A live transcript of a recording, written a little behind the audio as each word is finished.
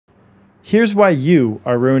Here's why you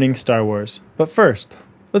are ruining Star Wars. But first,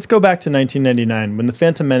 let's go back to 1999 when The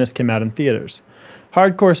Phantom Menace came out in theaters.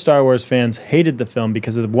 Hardcore Star Wars fans hated the film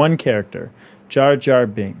because of one character, Jar Jar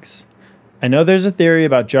Binks. I know there's a theory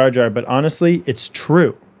about Jar Jar, but honestly, it's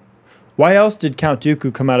true. Why else did Count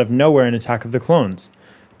Dooku come out of nowhere in Attack of the Clones?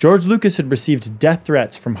 George Lucas had received death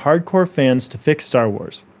threats from hardcore fans to fix Star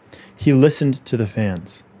Wars. He listened to the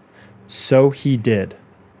fans. So he did.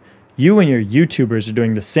 You and your YouTubers are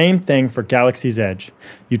doing the same thing for Galaxy's Edge.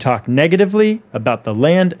 You talk negatively about the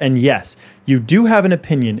land, and yes, you do have an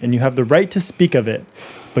opinion and you have the right to speak of it,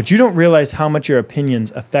 but you don't realize how much your opinions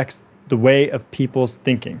affects the way of people's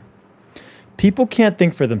thinking. People can't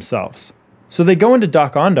think for themselves, so they go into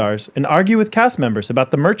Doc Ondar's and argue with cast members about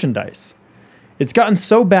the merchandise. It's gotten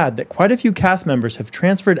so bad that quite a few cast members have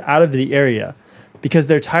transferred out of the area because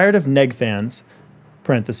they're tired of neg fans,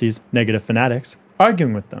 parentheses, negative fanatics,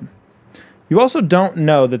 arguing with them. You also don't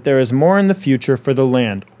know that there is more in the future for the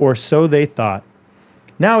land, or so they thought.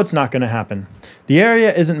 Now it's not going to happen. The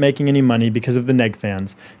area isn't making any money because of the neg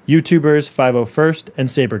fans, YouTubers, 501st,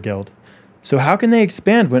 and Saber Guild. So how can they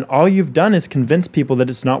expand when all you've done is convince people that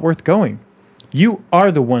it's not worth going? You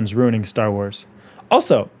are the ones ruining Star Wars.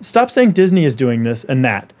 Also, stop saying Disney is doing this and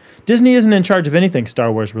that. Disney isn't in charge of anything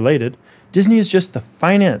Star Wars related. Disney is just the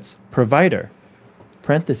finance provider.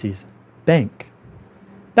 Parentheses, bank.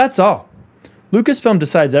 That's all. Lucasfilm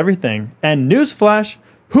decides everything, and newsflash,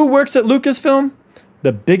 who works at Lucasfilm?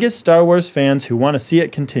 The biggest Star Wars fans who want to see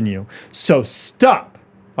it continue. So stop,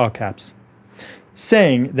 all caps,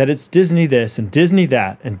 saying that it's Disney this and Disney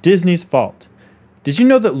that and Disney's fault. Did you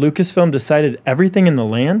know that Lucasfilm decided everything in the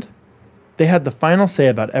land? They had the final say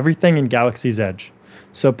about everything in Galaxy's Edge.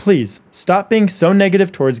 So please, stop being so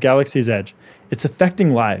negative towards Galaxy's Edge. It's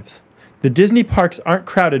affecting lives. The Disney parks aren't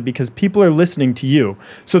crowded because people are listening to you,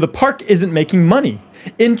 so the park isn't making money.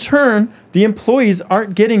 In turn, the employees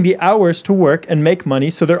aren't getting the hours to work and make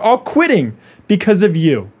money, so they're all quitting because of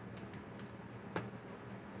you.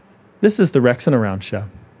 This is the Rexin Around Show.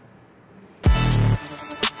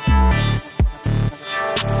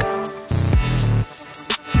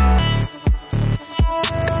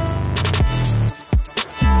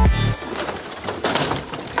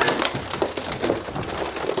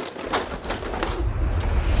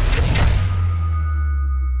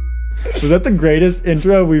 Was that the greatest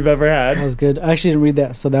intro we've ever had? That was good. I actually didn't read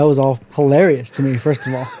that, so that was all hilarious to me, first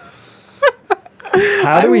of all.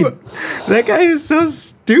 How do we... That guy is so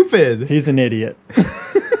stupid. He's an idiot.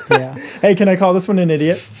 Yeah. Hey, can I call this one an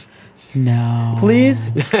idiot? No. Please?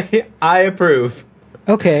 I approve.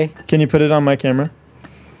 Okay. Can you put it on my camera?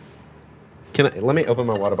 Let me open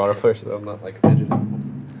my water bottle first so I'm not like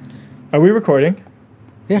fidgeting. Are we recording?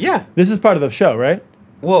 Yeah. This is part of the show, right?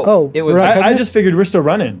 Well, Oh, it was. we're on- I just figured we're still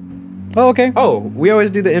running. Oh, okay. Oh, we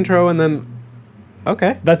always do the intro and then.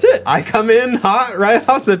 Okay. That's it. I come in hot right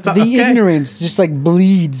off the top. The Okay. ignorance just like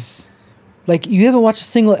bleeds. Like you haven't watched a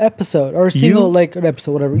single episode or a single an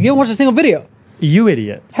episode, whatever. You haven't watched a single video. You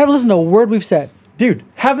idiot. Haven't listened to a word we've said. Dude,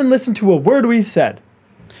 haven't listened to a word we've said.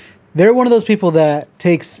 They're one of those people that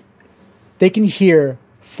they can hear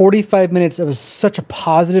 45 minutes of such a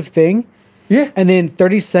positive thing. Yeah. And then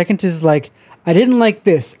 30 seconds is like, I didn't like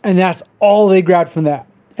this. And that's all they grabbed from that.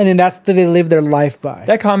 And then that's what they live their life by.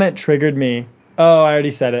 That comment triggered me. Oh, I already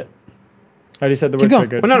said it. I already said the word going.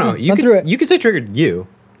 triggered. Well, no. You Run through it. you can say triggered you.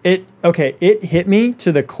 It hit me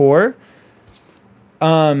to the core.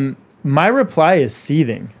 My reply is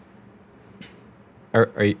seething. Are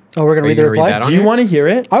you, Oh, we're going to are read the you gonna reply? that on Do you here? want to hear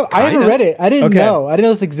it? I haven't Kinda. read it. I didn't Okay. know. I didn't know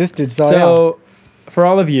this existed. So, So, for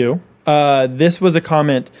all of you, this was a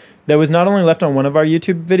comment that was not only left on one of our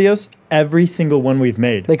YouTube videos, every single one we've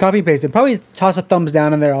made. they copy and pasted. Probably toss a thumbs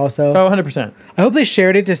down in there also. Oh, 100%. I hope they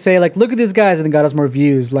shared it to say, like, look at these guys and then got us more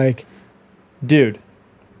views. Like, Dude,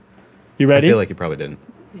 you I ready? feel like you probably didn't.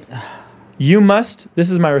 You must, this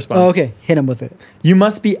is my response. oh, okay. Hit him with it. You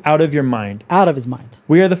must be out of your mind. Out of his mind.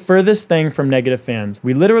 We are the furthest thing from negative fans.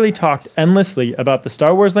 We literally talked endlessly about the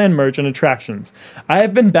Star Wars Land merch and attractions. I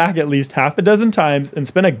have been back at least half a dozen times and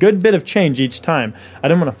spent a good bit of change each time. I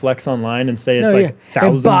didn't want to flex online and say it's No, like yeah.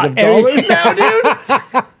 thousands bought of dollars now,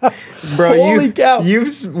 dude. Bro, Holy cow.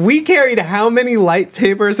 We carried how many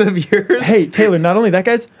lightsabers of yours? Hey, Taylor, not only that,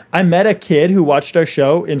 guys, I met a kid who watched our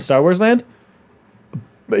show in Star Wars Land.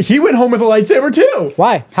 But he went home with a lightsaber too.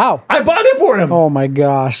 Why? How? I bought it for him. Oh my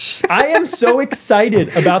gosh. I am so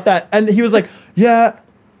excited about that. And he was like, yeah,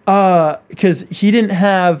 because he didn't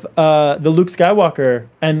have the Luke Skywalker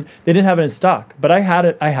and they didn't have it in stock. But I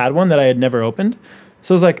had one that I had never opened.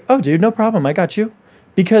 So I was like, oh, dude, no problem. I got you.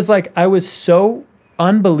 Because like I was so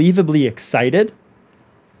unbelievably excited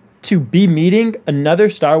to be meeting another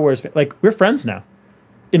Star Wars fan. Like, we're friends now.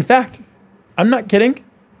 In fact, I'm not kidding.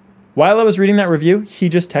 While I was reading that review, he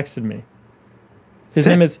just texted me. His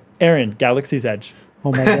name is Aaron, Galaxy's Edge.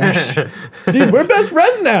 Oh my gosh. Dude, we're best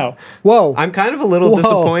friends now. Whoa. I'm kind of a little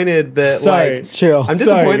disappointed that Sorry. like Chill. I'm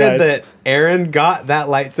Sorry, disappointed guys. that Aaron got that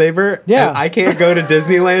lightsaber. Yeah. And I can't go to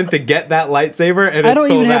Disneyland to get that lightsaber, and I it's don't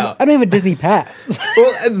sold even have out. I don't have a Disney pass.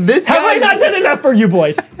 Well, this Have I guy's- not done enough for you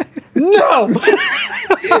boys? No.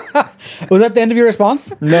 Was that the end of your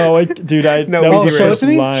response? No, dude, No, that we was the show it first to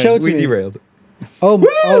me? line. Show it to we me. derailed.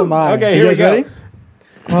 Oh my. Okay, You here we guys go. ready?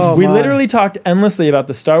 Oh We my. literally talked endlessly about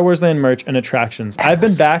the Star Wars Land merch and attractions. I've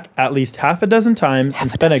been back at least half a dozen times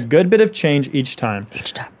and spent a good bit of change each time.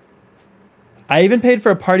 each time. I even paid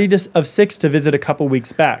for a party of 6 to visit a couple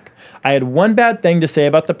weeks back. I had one bad thing to say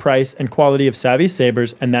about the price and quality of Savvy's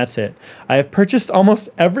sabers, and that's it. I have purchased almost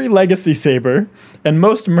every Legacy saber and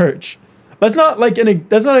most merch. That's not like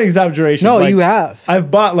that's not an exaggeration. No, Like, you have. I've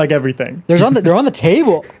bought like everything. They're on the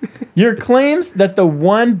table. Your claims that the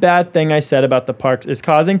one bad thing I said about the parks is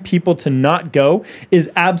causing people to not go is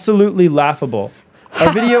absolutely laughable.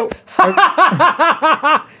 Our video.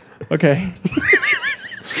 Okay.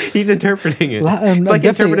 He's interpreting it. I'm It's like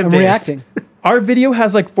definitely- interpretive I'm dance. reacting. Our video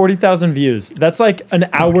has like 40,000 views. That's like an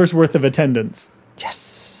hour's worth of attendance.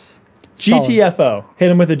 Yes. GTFO.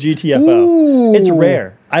 Hit him with a GTFO. Ooh. It's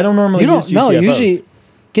rare. I don't normally You use don't GTFOs. know. Usually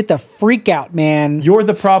get the freak out, man. You're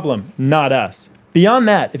the problem, not us. Beyond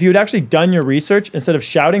that, if you had actually done your research instead of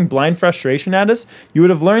shouting blind frustration at us, you would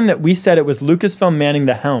have learned that we said it was Lucasfilm manning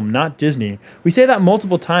the helm, not Disney. We say that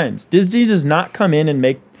multiple times. Disney does not come in and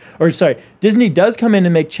make, Disney does come in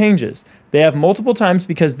and make changes. They have multiple times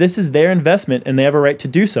because this is their investment and they have a right to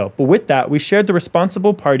do so. But with that, we shared the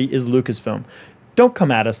responsible party is Lucasfilm. Don't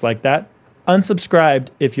come at us like that. Unsubscribed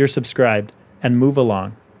if you're subscribed and move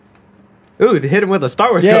along. Ooh, they hit him with a Star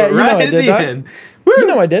Wars Yeah, quote you know right I at did the that. end. You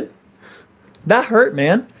know I did. That hurt,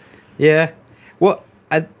 man. Yeah. Well,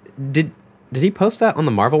 did he post that on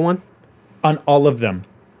the Marvel one? On all of them.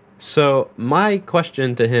 So my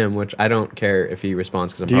question to him, which I don't care if he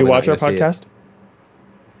responds because I'm Do you probably watch our not gonna see it. podcast?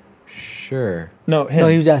 Sure. No, him. No,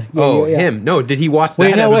 he was asking. Yeah, Oh, yeah. him. No, did he watch that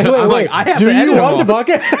Wait, no, wait, episode? wait, I'm wait. like, I have Do to edit you them watch all. the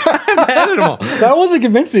podcast? I have to edit them all. That wasn't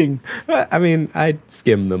convincing. I mean, I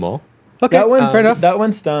skimmed them all. Okay, fair enough. That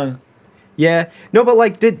one stung. Yeah. No, but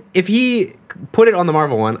like, if he put it on the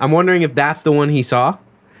Marvel one, I'm wondering if that's the one he saw,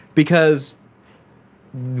 because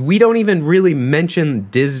we don't even really mention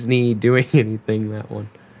Disney doing anything that one.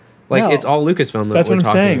 Like, No. it's all Lucasfilm that That's we're what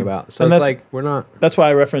I'm talking saying. about. So And it's that's- like we're not. That's why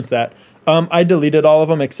I referenced that. I deleted all of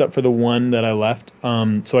them except for the one that I left,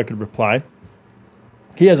 so I could reply.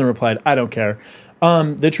 He hasn't replied. I don't care.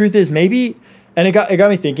 The truth is, maybe, and it got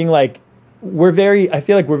me thinking. Like, I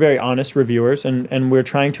feel like we're very honest reviewers, and we're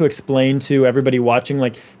trying to explain to everybody watching,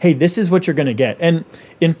 like, hey, this is what you're gonna get. And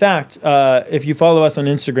in fact, if you follow us on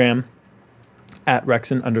Instagram at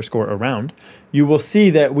Rexin_around, you will see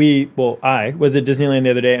that I was at Disneyland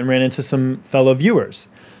the other day and ran into some fellow viewers.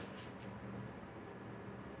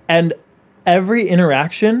 And every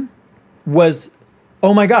interaction was,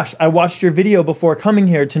 oh my gosh, I watched your video before coming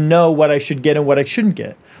here to know what I should get and what I shouldn't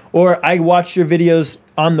get. Or I watched your videos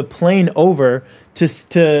on the plane over to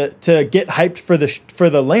get hyped for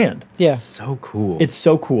the land. Yeah. So cool. It's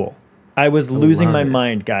so cool. I was losing love my it.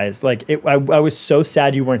 mind, guys. Like, I was so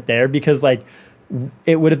sad you weren't there because, like,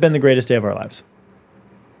 it would have been the greatest day of our lives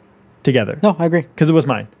together. No, I agree. Because it was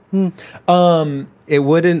mine. It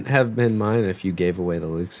wouldn't have been mine if you gave away the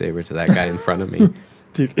Luke saber to that guy in front of me.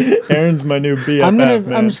 Dude, Aaron's my new BFF,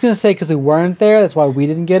 man. I'm just gonna say because we weren't there, that's why we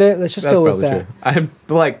didn't get it. Let's just That's go with probably that. true. I'm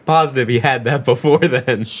like positive he had that before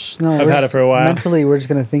then. No, I've we're had it just- for a while. Mentally, we're just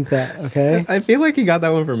gonna think that. Okay. I feel like he got that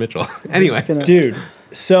one for Mitchell. Anyway, Just gonna- Dude,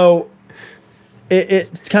 so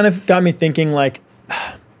it kind of got me thinking, like,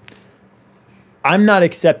 I'm not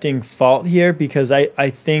accepting fault here because I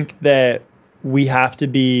think that we have to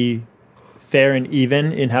be fair and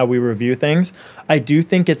even in how we review things. I do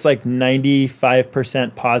think it's like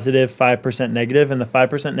 95% positive, 5% negative, and the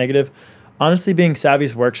 5% negative, honestly, being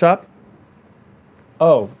Savvy's workshop.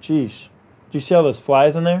 Oh, geez. Do you see all those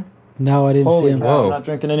flies in there? No, I didn't see Holy him. cow, Whoa. I'm not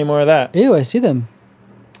drinking any more of that. Ew, I see them.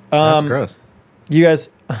 that's gross. You guys,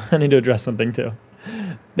 I need to address something too.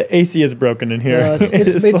 The AC is broken in here. No,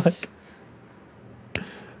 it's like,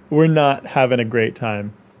 we're not having a great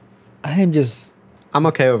time. I am just. I'm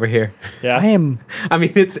okay over here. Yeah. I am. I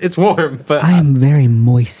mean, it's warm, but I am very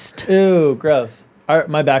moist. Ew, gross.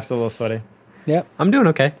 My back's a little sweaty. Yep. I'm doing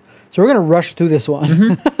okay. So we're gonna rush through this one.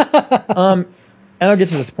 And I'll get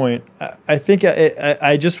to this point. I think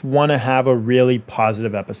I just want to have a really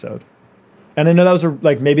positive episode. And I know that was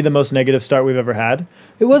like maybe the most negative start we've ever had.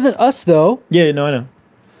 It wasn't us though. Yeah, no, I know.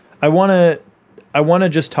 I want to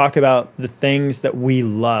just talk about the things that we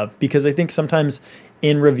love, because I think sometimes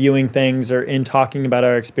in reviewing things or in talking about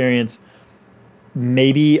our experience,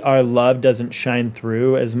 maybe our love doesn't shine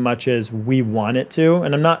through as much as we want it to.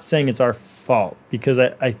 And I'm not saying it's our fault, because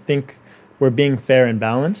I think we're being fair and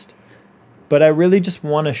balanced. But I really just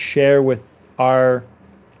want to share with our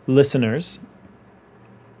listeners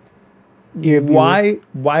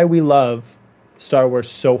why we love Star Wars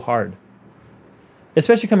so hard.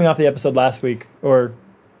 Especially coming off the episode last week, or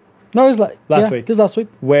No, it was last week. It was last week.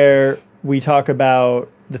 Where we talk about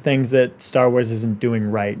the things that Star Wars isn't doing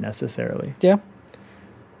right necessarily. Yeah.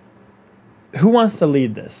 Who wants to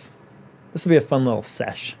lead this? This will be a fun little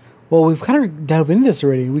sesh. Well, we've kind of delved into this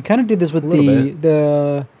already. We kind of did this with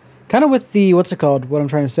the what's it called? What I'm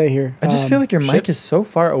trying to say here. I just feel like your mic is so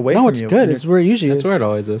far away from you. No, it's good. It's where it usually is. That's where it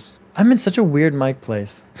always is. I'm in such a weird mic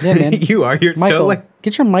place. Yeah, man. You are. You're Michael, so like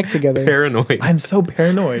get your mic together. paranoid. I'm so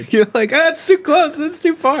paranoid. You're like, it's too close. It's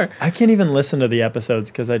too far. I can't even listen to the episodes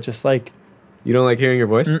because I just like... You don't like hearing your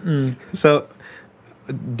voice? Mm-mm. So,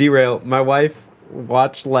 derail. My wife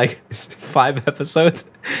watched like 5 episodes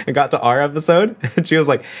and got to our episode, and she was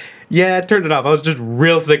like, "Yeah, I turned it off. I was just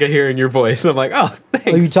real sick of hearing your voice." I'm like, "Oh, thanks."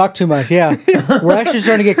 Oh, you talk too much. Yeah. We're actually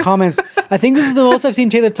starting to get comments. I think this is the most I've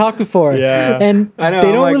seen Taylor talk before. Yeah. And I know, they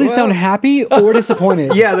I'm don't like, really well- sound happy or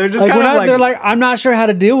disappointed. Yeah, they're just like, kind of like, they're like, I'm not sure how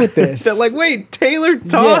to deal with this. they're like, wait, Taylor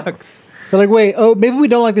talks. They're like, wait, oh, maybe we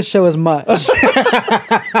don't like this show as much.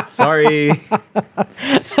 Sorry.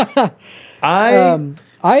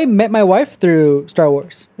 I met my wife through Star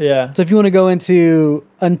Wars. Yeah. So if you want to go into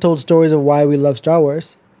untold stories of why we love Star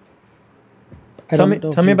Wars, Tell me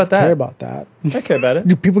about that. Care about that? I care about it.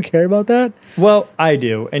 Do people care about that? Well, I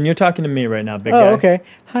do. And you're talking to me right now, big guy. Oh, okay.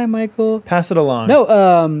 Hi, Michael. Pass it along.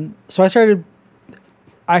 No, so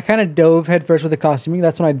I kind of dove headfirst with the costuming.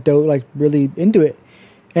 That's when I dove like really into it.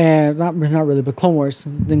 And not really, but Clone Wars,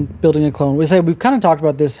 then building a clone. We've kind of talked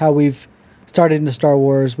about this, how we've started into Star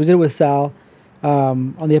Wars. We did it with Sal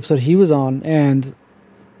on the episode he was on. But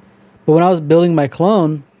when I was building my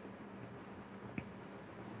clone,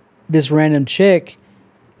 this random chick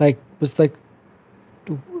was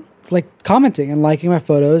commenting and liking my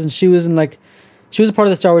photos, and she was a part of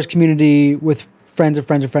the Star Wars community with friends of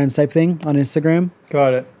friends of friends type thing on Instagram.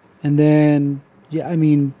 Got it. And then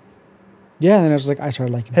and then I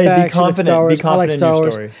started liking. Hey, back. be confident. Star Wars. Be confident I in like your Star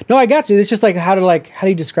Wars. story. No, I got you. It's just like how do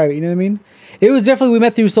you describe it? You know what I mean? It was definitely, we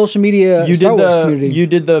met through social media. Star Wars community. You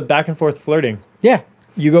did the back and forth flirting. Yeah.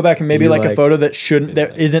 You go back and maybe You like a like- photo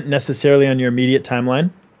that isn't necessarily on your immediate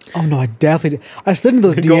timeline. Oh no, I definitely did. I slid into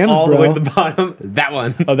those Go DMs, all bro. the way to the bottom. That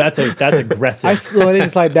one. Oh, that's aggressive. I slid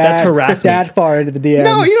into like that. That's harassment. That far into the DMs.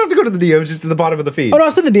 No, you don't have to go to the DMs, just to the bottom of the feed. Oh no, I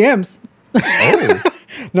slid in the DMs. Oh.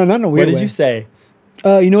 No, not in a What weird way. did you say?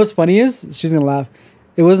 You know what's funny is she's gonna laugh.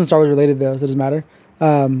 It wasn't Star Wars related though, so it doesn't matter.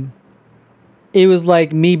 It was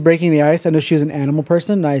like me breaking the ice. I know she was an animal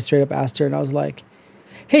person, and I straight up asked her, and I was like,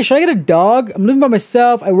 "Hey, should I get a dog? I'm living by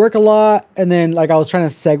myself. I work a lot." And then like I was trying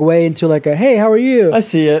to segue into like a, "Hey, how are you?" I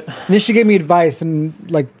see it. And then she gave me advice, and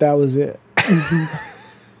like that was it. I'm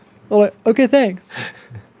like, okay, thanks.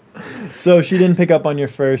 So she didn't pick up on your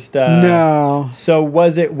first. No. So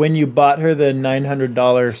was it when you bought her the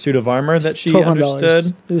 $900 suit of armor that she $1,200.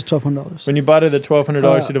 understood? It was $1,200. When you bought her the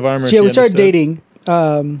 $1,200 suit of armor, So yeah, we started understood?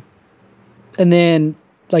 dating, and then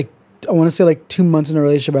like I want to say like 2 months in a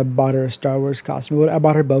relationship, I bought her a Star Wars costume. I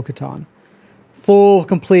bought her Bo-Katan, full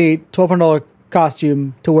complete $1,200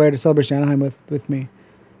 costume to wear to Celebration Anaheim with me.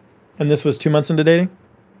 And this was 2 months into dating?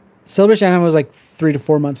 Celebration Anaheim was like 3 to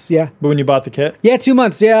 4 months. Yeah, But when you bought the kit, yeah, 2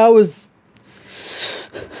 months. Yeah, you're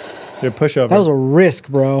a pushover. that was a risk,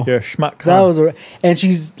 bro. You're a schmuck. That was and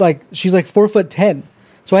she's like 4'10",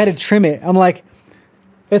 so I had to trim it. I'm like,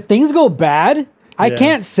 if things go bad, I Yeah.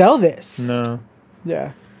 can't sell this. No.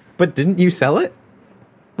 Yeah. But didn't you sell it?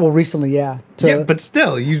 Well, recently, yeah. Yeah, but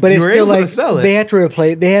still, you But were it's still able like to sell it. they have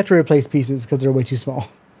to replace pieces because they're way too small.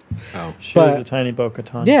 Oh. She was but- a tiny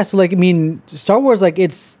Bo-Katan. Yeah, so like I mean, Star Wars, like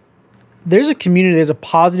there's a community, there's a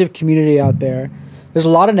positive community out there. There's a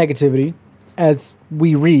lot of negativity as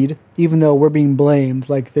we read, even though we're being blamed.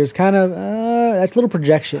 Like there's kind of that's a little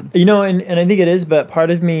projection. You know, and I think it is, but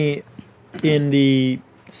part of me in the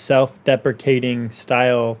self-deprecating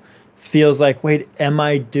style feels like, wait, am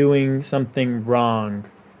I doing something wrong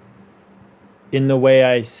in the way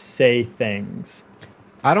I say things?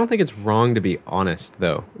 I don't think it's wrong to be honest,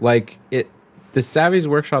 though. Like, the Savvy's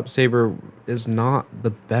Workshop saber is not the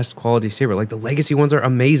best quality saber. Like, the Legacy ones are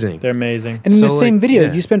amazing. They're amazing. And in the So, same like, video,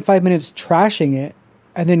 yeah. you spend 5 minutes trashing it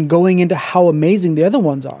and then going into how amazing the other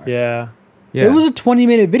ones are. Yeah. Yeah. It was a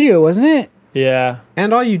 20-minute video, wasn't it? Yeah.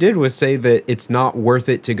 And all you did was say that it's not worth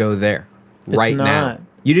it to go there right now. not.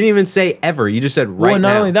 You didn't even say ever. You just said right Well,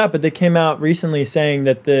 not now. only that, but they came out recently saying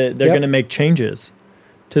that they're going to make changes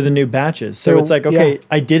to the new batches. So it's like, okay,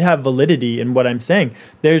 I did have validity in what I'm saying.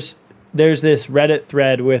 There's this Reddit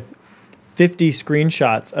thread with 50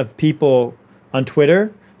 screenshots of people on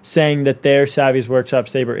Twitter saying that their Savvy's Workshop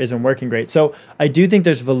saber isn't working great. So I do think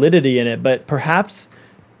there's validity in it, but perhaps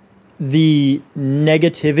the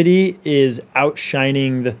negativity is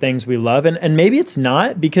outshining the things we love. And maybe it's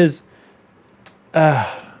not, because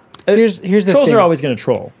Here's the trolls thing. are always going to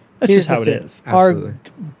troll. That's Here's just how the it thing. is. Absolutely. Our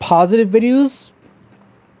positive videos,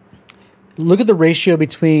 look at the ratio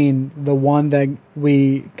between the one that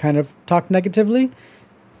we kind of talk negatively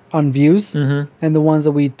on views and the ones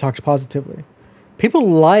that we talked positively. People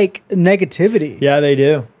like negativity. Yeah, they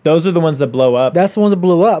do. Those are the ones that blow up. That's the ones that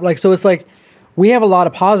blew up. Like, so it's like we have a lot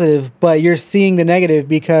of positive, but you're seeing the negative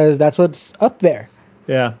because that's what's up there.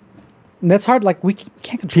 Yeah. And that's hard. Like, we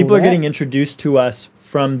can't control People are that. getting introduced to us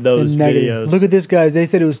from those The negative. videos. Look at this, guys. They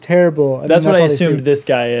said it was terrible. And That's then what I all they see. assumed this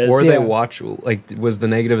guy is. Or Yeah. they watch, like, was the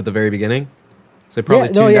negative at the very beginning? So they probably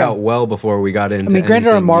Yeah, no, tuned yeah. out well before we got into I mean, granted,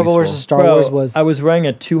 our anything Marvel useful, versus Star Bro, Wars was. I was wearing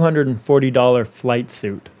a $240 flight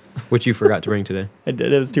suit. which you forgot to bring today. I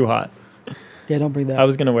did. It was too hot. Yeah, don't bring that. I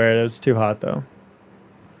was going to wear it. It was too hot, though.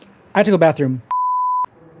 I had to go bathroom.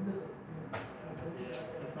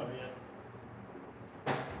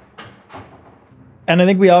 And I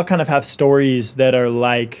think we all kind of have stories that are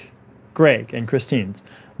like Greg and Christine's.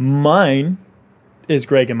 Mine is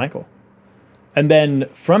Greg and Michael. And then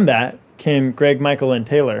from that came Greg, Michael, and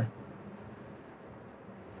Taylor,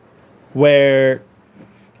 where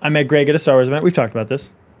I met Greg at a Star Wars event. We've talked about this.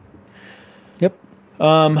 Yep.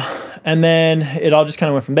 And then it all just kind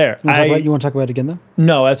of went from there. You want to talk about it again, though?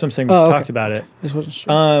 No, that's what I'm saying. We've Oh, okay. talked about it. Just wasn't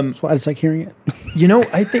sure. I just like hearing it. You know,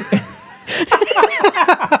 I think...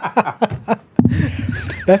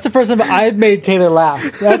 That's the first time I've made Taylor laugh.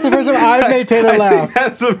 That's the first time I've made Taylor laugh.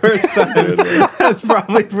 That's the first time. That's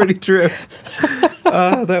probably pretty true.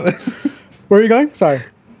 That was... Where are you going? Sorry.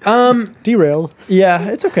 Derailed. Yeah,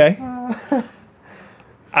 it's okay.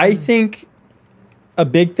 I think a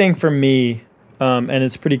big thing for me, and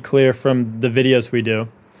it's pretty clear from the videos we do,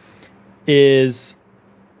 is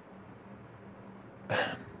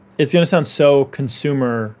it's going to sound so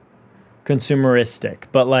consumeristic,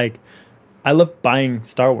 but like I love buying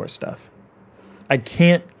Star Wars stuff. I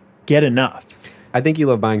can't get enough. I think you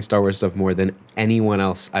love buying Star Wars stuff more than anyone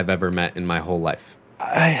else I've ever met in my whole life.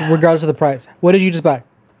 Regardless of the price. What did you just buy?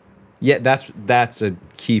 Yeah, that's a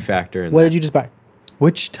key factor in What that. did you just buy?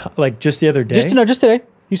 Like just the other day? Just today.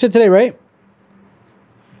 You said today, right?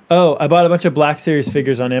 Oh, I bought a bunch of Black Series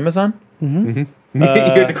figures on Amazon. You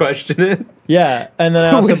had to question it. Yeah, and then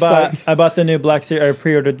I also We're psyched. I bought the new Black Series. I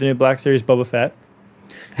pre-ordered the new Black Series Boba Fett.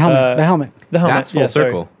 Helmet. The helmet. The helmet. That's full yeah, sorry.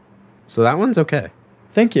 circle. So that one's okay.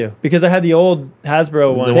 Thank you, because I had the old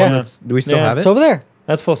Hasbro one. The Yeah. one that's, do we still Yeah. have it? It's over there.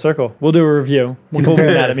 That's full circle. We'll do a review. People will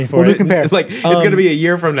be mad at me for We'll do it. compare. Like it's gonna be a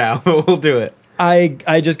year from now, but we'll do it.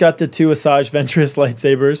 I just got the 2 Asajj Ventress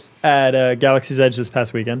lightsabers at Galaxy's Edge this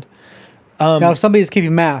past weekend. Now, if somebody's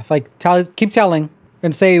keeping math, like keep telling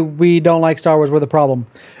and say we don't like Star Wars, we're the problem.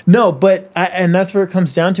 No, but and that's where it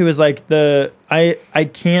comes down to is like I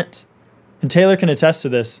can't, and Taylor can attest to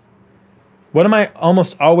this. What am I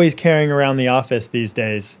almost always carrying around the office these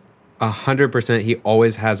days? 100%. He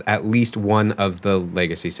always has at least one of the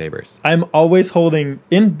legacy sabers. I'm always holding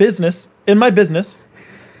in my business.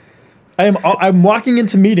 I'm walking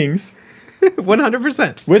into meetings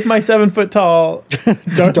 100%. with my 7-foot tall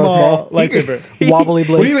Darth Maul Maul. lightsaber. Wobbly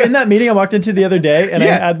Were you blades. in that meeting I walked into the other day and I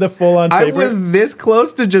Yeah. had the full on I saber? was this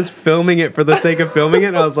close to just filming it for the sake of filming it,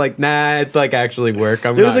 and I was like, nah, it's like actually work.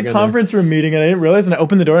 There was a conference room meeting and I didn't realize, and I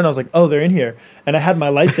opened the door and I was like, oh, they're in here. And I had my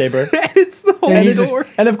lightsaber. It's the whole And you door.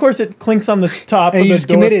 And of course it clinks on the top And of you the just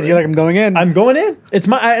door committed. frame. You're like, I'm going in. I'm going in. It's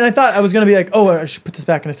my, and I thought I was going to be like, oh, I should put this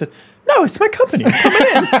back. And I said, no, it's my company. I'm coming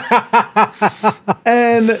in.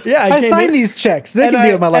 And yeah, I came signed in, these checks. They and can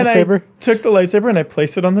be with my and lightsaber. took the lightsaber and I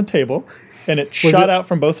placed it on the table. And it shot it- out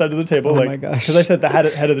from both sides of the table. Oh my gosh. Because I said the head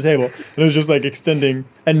of the table. And it was just like extending.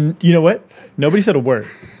 And you know what? Nobody said a word.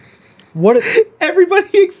 What?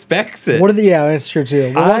 Everybody expects it. What are the? Yeah, that's true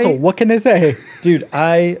too. Well, also, what can they say? Dude,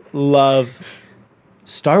 I love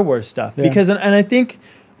Star Wars stuff Yeah. because, and I think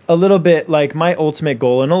a little bit like my ultimate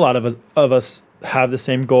goal, and a lot of us have the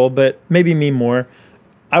same goal, but maybe me more.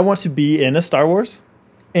 I want to be in a Star Wars,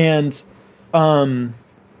 and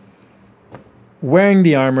wearing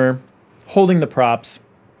the armor, holding the props,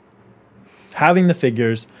 having the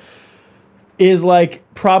figures is like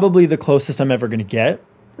probably the closest I'm ever going to get.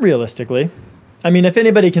 Realistically. I mean, if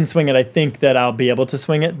anybody can swing it, I think that I'll be able to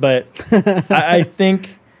swing it. But I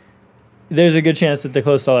think there's a good chance that the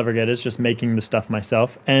closest I'll ever get is just making the stuff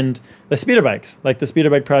myself. And the speeder bikes, like the speeder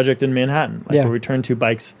bike project in Manhattan, like where we turned 2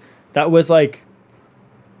 bikes, that was like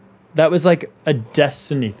a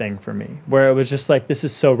destiny thing for me, where it was just like, this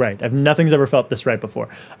is so right. Nothing's ever felt this right before.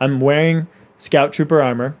 I'm wearing Scout Trooper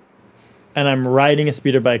armor and I'm riding a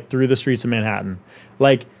speeder bike through the streets of Manhattan.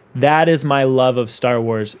 Like, that is my love of Star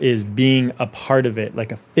Wars, is being a part of it,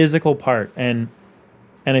 like a physical part. And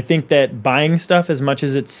I think that buying stuff, as much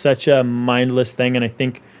as it's such a mindless thing, and I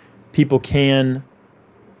think people can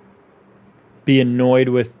be annoyed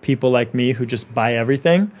with people like me who just buy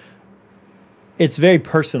everything, it's very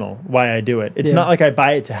personal why I do it. It's not like I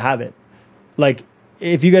buy it to have it. Like,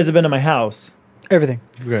 if you guys have been to my house. Everything.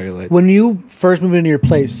 Very late. When you first moved into your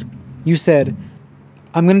place, you said,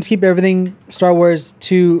 I'm going to keep everything Star Wars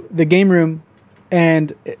to the game room,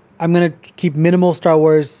 and I'm going to keep minimal Star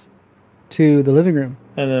Wars to the living room.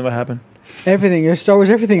 And then what happened? Everything. There's Star Wars,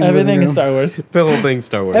 everything. Everything is Star Wars. The whole thing's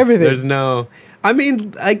Star Wars. Everything. There's no... I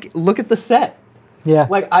mean, like, look at the set. Yeah.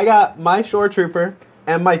 Like, I got my Shore Trooper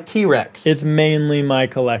and my T-Rex. It's mainly my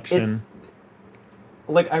collection.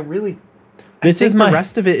 Like, I really... This I is think my the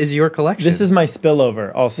rest of it is your collection. This is my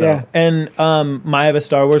spillover also. Yeah. And I have a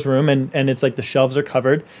Star Wars room, and it's like the shelves are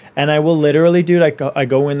covered, and I will literally, dude, I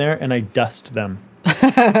go in there and I dust them.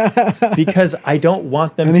 Because I don't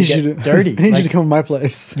want them to get dirty. I need you to come to my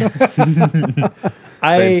place.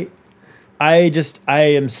 I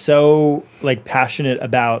am so like passionate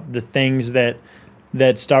about the things that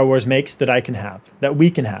Star Wars makes that I can have, that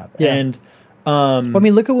we can have. Yeah. And I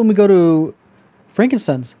mean, look at when we go to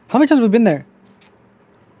Frankenstein's. How many times have we been there?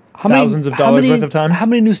 Thousands of dollars worth of times. How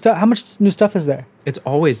much new stuff is there? It's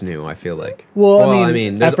always new, I feel like. Well, I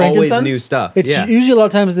mean, there's always new stuff. It's usually a lot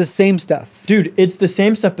of times the same stuff. Dude, it's the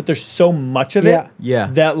same stuff, but there's so much of it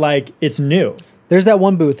that like it's new. There's that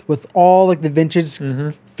one booth with all like the vintage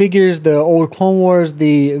figures, the old Clone Wars,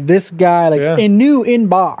 this guy, like in new in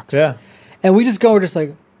box. Yeah. And we just go, we're just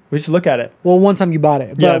like, We just look at it. well, one time you bought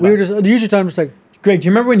it, but we were just the usual time just like, Greg, do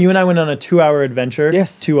you remember when you and I went on a 2-hour adventure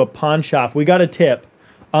Yes. to a pawn shop? We got a tip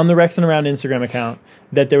on the Rexin Around Instagram account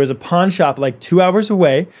that there was a pawn shop like 2 hours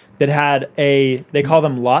away that had they call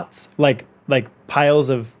them lots, like piles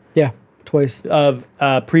of toys of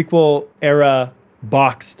prequel era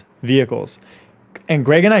boxed vehicles. And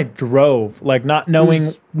Greg and I drove, like not knowing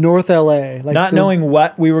North LA, like not knowing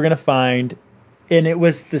what we were gonna find, and it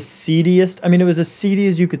was the seediest. I mean, it was as seedy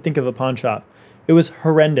as you could think of a pawn shop. It was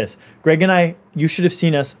horrendous. Greg and I, you should have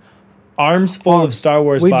seen us, arms full of Star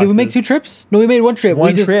Wars boxes. Did we make 2 trips? No, we made 1 trip.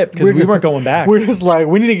 One trip, because we weren't going back. We're just like,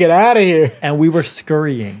 we need to get out of here. And we were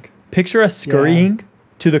scurrying. Picture us scurrying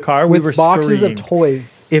to the car. With we were boxes scurrying. of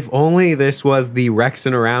toys. If only this was the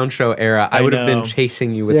Rexin Around show era, I would have been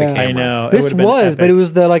chasing you with the camera. I know. This was, but it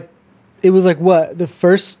was what? The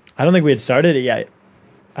first... I don't think we had started it yet.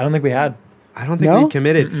 I don't think we had. I don't think we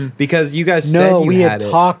committed because you guys said you we had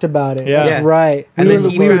it. talked about it. Yeah. That's right. And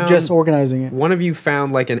We were just organizing it. One of you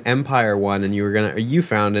found like an Empire one, and you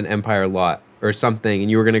found an Empire lot or something,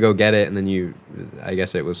 and you were gonna go get it, and then I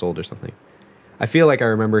guess it was sold or something. I feel like I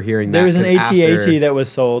remember hearing that. There was an AT-AT that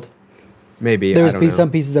was sold. Maybe There I was don't know.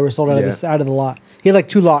 some pieces that were sold out of the lot. He had like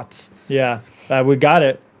 2 lots. Yeah, we got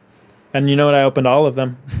it. And you know what? I opened all of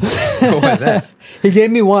them. Why that? He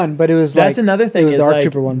gave me one, but it was That's another thing. It was is the ARC like,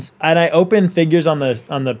 Trooper ones. And I open figures on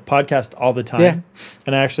the podcast all the time. Yeah.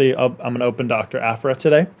 And actually, I'm gonna open Dr. Afra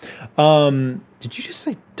today. Did you just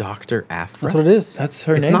say Dr. Afra? That's what it is. That's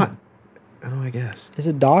her It's name. not. Oh, I guess. Is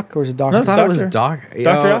it Doc or is it Doc? No, I it's thought it was Doctor. Doc.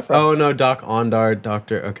 Dr. Afra. Oh no, Doc Ondar.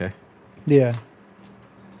 Doctor. Okay. Yeah.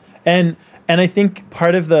 And I think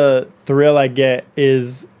part of the thrill I get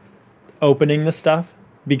is opening the stuff,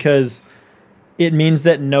 because it means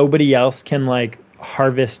that nobody else can like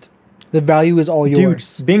harvest. The value is all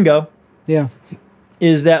yours. Dude, bingo. Yeah.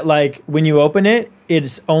 Is that like when you open it,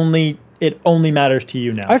 it only matters to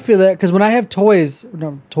you now. I feel that because when I have toys,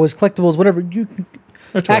 collectibles, whatever,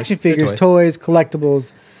 action figures, toys,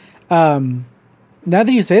 collectibles. Now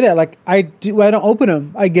that you say that, like I don't open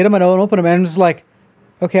them. I get them, I don't open them, and I'm just like,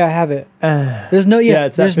 okay, I have it. There's no it's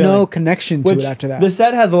that there's no feeling. connection to it after that. The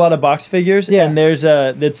set has a lot of box figures, Yeah. and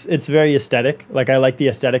it's very aesthetic. Like I like the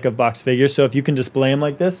aesthetic of box figures. So if you can display them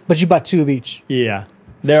like this, But you bought 2 of each. yeah,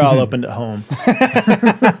 they're all opened at home.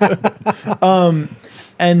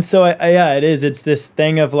 And so it is. It's this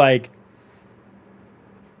thing of like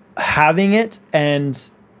having it,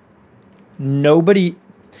 and nobody.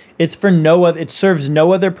 It's for no other. It serves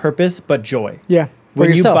no other purpose but joy. Yeah. For When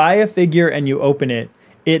yourself. you buy a figure and you open it,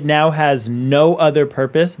 it now has no other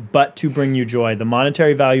purpose but to bring you joy. The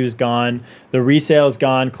monetary value is gone. The resale is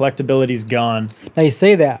gone. Collectability is gone. Now you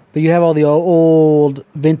say that, but you have all the old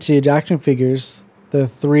vintage action figures. The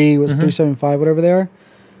 375, whatever they are.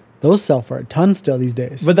 Those sell for a ton still these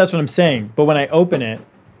days. But that's what I'm saying. But when I open it,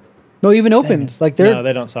 no, even opened. Like they're no,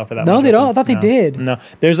 they don't sell for that. No, much they don't. I open. thought they did. No,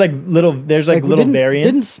 there's like little little variants.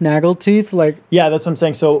 Didn't Snaggletooth like? Yeah, that's what I'm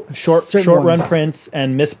saying. So short run ones. prints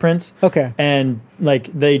and misprints. Okay. And like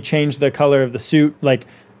they changed the color of the suit. Like,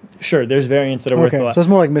 sure, there's variants that are worth a lot. So it's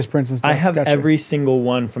more like misprints and stuff. I have Gotcha. every single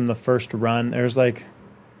one from the first run. There's like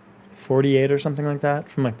 48 or something like that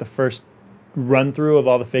from like the first run through of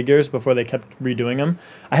all the figures before they kept redoing them.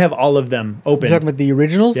 I have all of them open. You're talking about the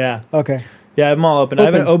originals? Yeah. Okay. Yeah, I have them all open. I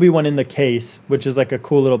have an Opened. Obi-Wan in the case, which is like a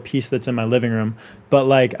cool little piece that's in my living room. But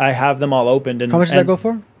like I have them all opened. And How much does that go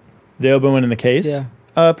for? The Obi-Wan in the case?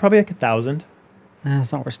 Yeah. Probably like 1,000.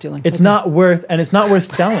 It's not worth stealing. It's not worth, and it's not worth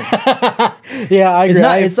selling. Yeah, I agree.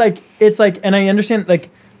 It's not. It's like, and I understand.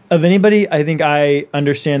 Like, of anybody, I think I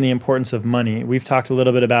understand the importance of money. We've talked a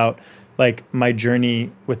little bit about like my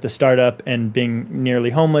journey with the startup and being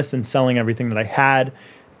nearly homeless and selling everything that I had.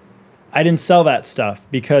 I didn't sell that stuff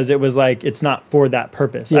because it was like it's not for that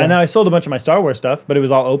purpose. Yeah. I know I sold a bunch of my Star Wars stuff, but it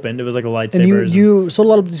was all opened. It was like a lightsabers. And you sold a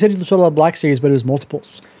lot of. You said you sold a lot of Black Series, but it was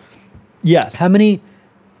multiples. Yes. How many?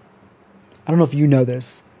 I don't know if you know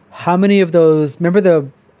this. How many of those? Remember the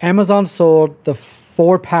Amazon sold the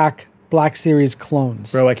 4-pack Black Series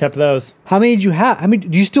clones. Bro, I kept those. How many did you have? How many?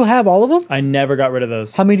 Do you still have all of them? I never got rid of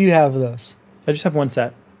those. How many do you have of those? I just have one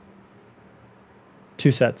set.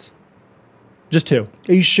 2 sets. Just 2.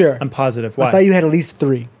 Are you sure? I'm positive. Why? I thought you had at least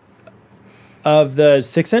 3. Of the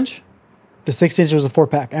 6-inch? The 6-inch was a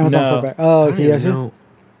 4-pack. Amazon No. 4-pack. Oh, okay. Yeah, No.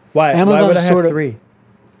 Why? Why Amazon would I have sort of- 3?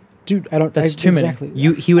 dude, I don't. That's too many.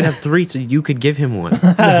 exactly. He would have 3, so you could give him one.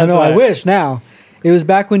 No, I why. wish now. It was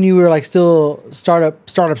back when you were like still fresh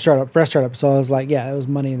startup. So I was like, yeah, it was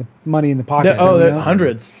money in the pocket. for me, They're you know?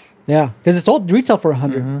 hundreds. Yeah, because it's sold retail for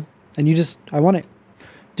 100, and you just I want it.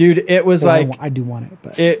 Dude, it was Well, like I do want it,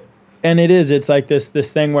 but it's like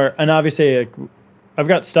this thing where, and obviously like, I've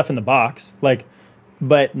got stuff in the box, like,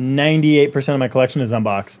 but 98% of my collection is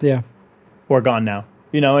unboxed yeah, or gone now,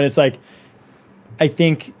 you know, and it's like, I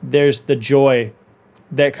think there's the joy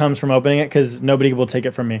that comes from opening it because nobody will take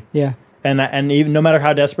it from me. yeah. And even no matter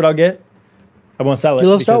how desperate I'll get, I won't sell it. You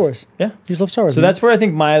love Star because- Wars. Yeah. You just love Star Wars. So man. that's where I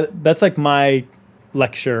think that's like my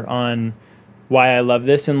lecture on why I love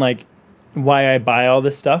this and like why I buy all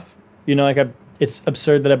this stuff. You know, like it's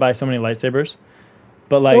absurd that I buy so many lightsabers,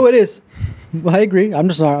 but like, oh, it is. I agree. I'm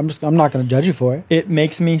not going to judge you for it. it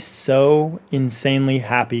makes me so insanely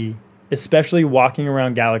happy, especially walking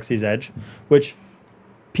around Galaxy's Edge, which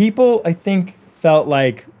people I think felt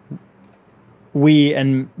like we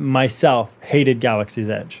and myself hated Galaxy's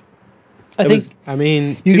Edge. I It think was- I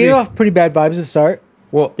mean, you to gave be- off pretty bad vibes to start.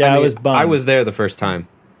 Well, Yeah, I mean, was bummed. I was there the first time.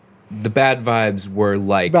 The bad vibes were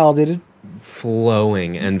like Validated.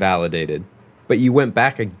 flowing and validated, but you went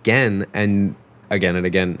back again and again and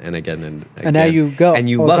again and again and again. And now you go and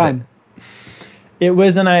you all the love time. It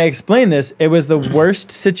was, and I explained this, it was the worst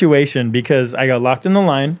situation because I got locked in the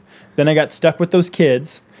line, then I got stuck with those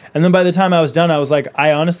kids, and then by the time I was done, I was like,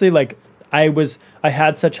 I honestly, like, I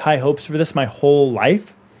had such high hopes for this my whole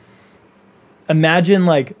life. Imagine,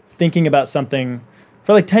 like, thinking about something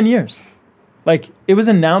for, like, 10 years. Like, it was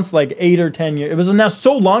announced, like, 8 or 10 years. It was announced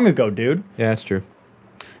so long ago, dude. it. Yeah, that's true.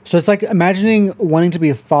 So it's like imagining wanting to be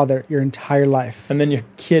a father your entire life. And then your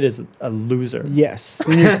kid is a loser. Yes.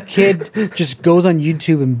 When your kid just goes on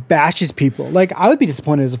YouTube and bashes people. Like, I would be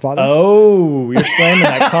disappointed as a father. Oh, you're slamming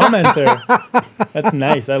that commenter. That's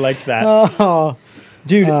nice. I liked that. Oh.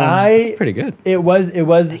 Dude, Pretty good. It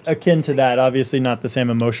was akin to that. Obviously, not the same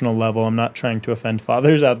emotional level. I'm not trying to offend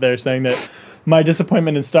fathers out there saying that my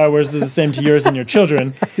disappointment in Star Wars is the same to yours and your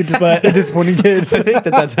children. But Disappointing kids. I think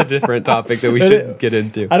that's a different topic that we should get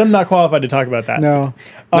into. I'm not qualified to talk about that. No.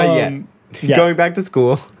 Not yet. yeah. Going back to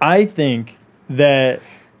school. I think that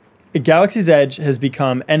Galaxy's Edge has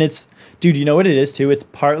become, and it's, dude, you know what it is too? It's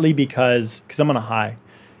partly because I'm on a high,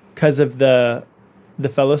 because of the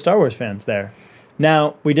fellow Star Wars fans there.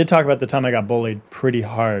 Now, we did talk about the time I got bullied pretty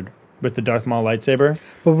hard with the Darth Maul lightsaber.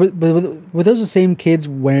 But were those the same kids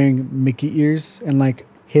wearing Mickey ears and like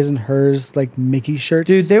his and hers like Mickey shirts?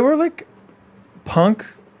 Dude, they were like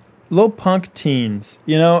little punk teens,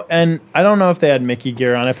 you know? And I don't know if they had Mickey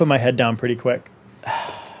gear on. I put my head down pretty quick.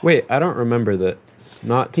 Wait, I don't remember that. It's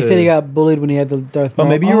not. He said he got bullied when he had the Darth Maul. Oh,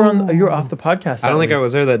 maybe you were off the podcast. I don't think I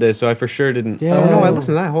was there that day, so I for sure didn't. Yeah. Oh no, I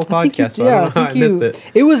listened to that whole I think you- podcast, so I don't know how I missed it.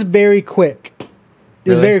 It was very quick. It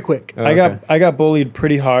was Really? very quick. Oh, I okay. got bullied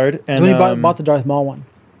pretty hard. That's And when he bought the Darth Maul one.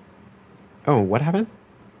 Oh, what happened?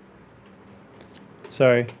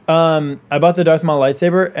 Sorry. I bought the Darth Maul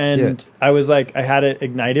lightsaber, and I was like, I had it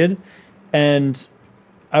ignited, and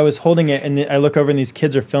I was holding it, and I look over, and these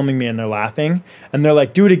kids are filming me, and they're laughing, and they're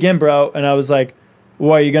like, "Do it again, bro!" And I was like,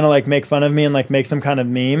 "Well, are you gonna like make fun of me and like make some kind of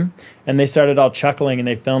meme?" And they started all chuckling, and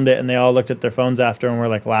they filmed it, and they all looked at their phones after, and were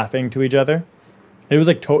like laughing to each other. It was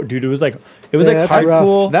like, dude, it was like that's high rough.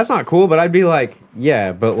 school. That's not cool, but I'd be like,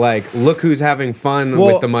 yeah, but like, look who's having fun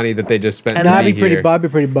Well, with the money that they just spent. and to I'd be be pretty, here. I'd be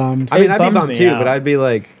pretty bummed. I mean, It I'd be bummed bummed me too, out. but I'd be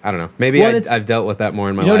like, I don't know. Maybe Well, it's- I've dealt with that more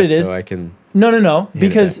in my You know what life, it is? so I can. No, it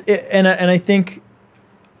because and I think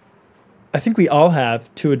we all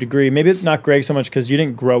have to a degree. Maybe not Greg so much because you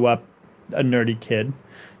didn't grow up a nerdy kid.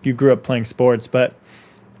 You grew up playing sports, but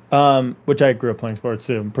which I grew up playing sports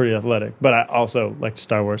too. I'm pretty athletic, but I also liked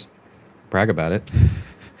Star Wars. Brag about it.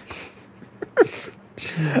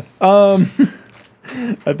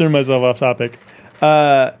 I threw myself off topic.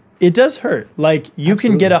 It does hurt. Like you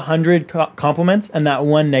can get 100 compliments, and that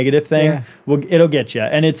one negative thing it'll get you.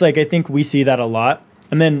 And it's like I think we see that a lot.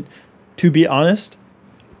 And then, to be honest,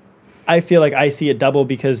 I feel like I see it double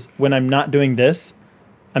because when I'm not doing this,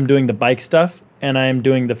 I'm doing the bike stuff, and I am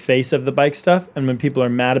doing the face of the bike stuff. And when people are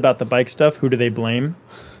mad about the bike stuff, who do they blame?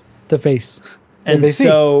 The face. And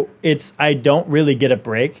so I don't really get a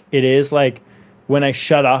break. It is like when I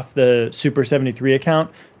shut off the Super 73 account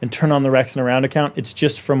and turn on the Rexin Around account, it's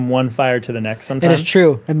just from one fire to the next sometimes. And it's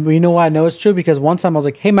true. And you know why I know it's true? Because one time I was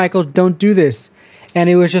like, hey, Michael, don't do this. And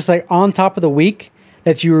it was just like on top of the week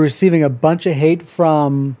that you were receiving a bunch of hate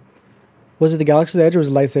from, was it the Galaxy's Edge or was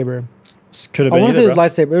it Lightsaber? Could have I been want to say it either,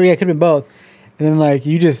 was Lightsaber. Yeah, it could have been both. And then like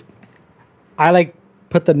I like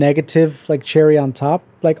put the negative like cherry on top.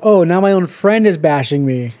 Like, oh, now my own friend is bashing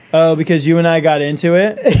me. Oh, because you and I got into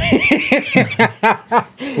it?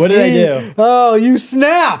 What did I do? Oh, you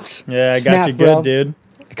snapped. Yeah, I got Snapped, you good, bro. dude.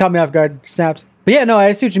 It caught me off guard. Snapped. But yeah, no,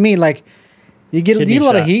 I see what you mean. Like, you get Kidney a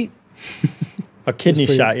lot of shot. heat. A kidney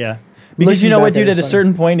pretty- shot, yeah. Because Looking you know back what, at dude? it, At a it's funny.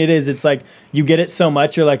 certain point, it's like you get it so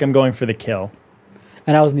much, you're like, I'm going for the kill.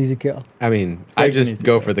 And that was an easy kill. I mean, I Greg's an just easy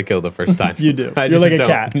go kill. for the kill the first time. You do. I You're just like a don't.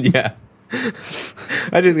 cat. Yeah.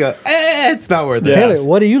 I just go, it's not worth it. Yeah. Taylor,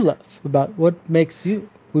 what do you love about what makes you?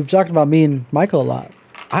 We've talked about me and Michael a lot.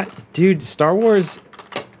 Dude, Star Wars,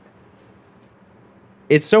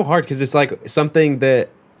 it's so hard because it's like something that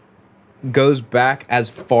goes back as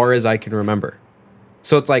far as I can remember.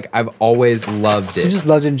 So it's like I've always loved You it. just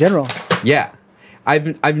loved it in general. Yeah.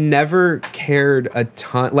 I've never cared a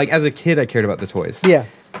ton. Like as a kid, I cared about the toys. Yeah.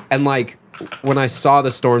 And like when I saw the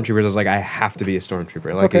Stormtroopers, I was like, I have to be a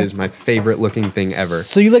Stormtrooper. Like Okay. it is my favorite looking thing ever.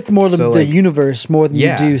 So you like more So, the like- universe more than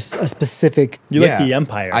Yeah. you do a specific. You like the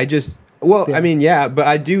Empire. Yeah. I mean, yeah, but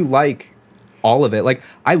I do like all of it. Like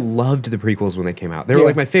I loved the prequels when they came out. They were Yeah.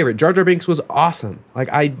 like my favorite. Jar Jar Binks was awesome. Like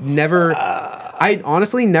I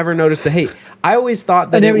honestly never noticed the hate. I always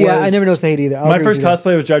thought that I never it was noticed the hate either. I'll My agree first with you.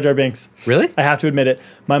 cosplay was Jar Jar Binks. Really? I have to admit it.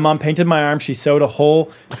 My mom painted my arm. She sewed a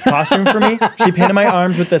whole costume for me. She painted my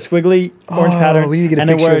arms with the squiggly orange pattern. we need to get a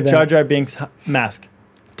and I picture wore a of that. Jar Jar Binks mask.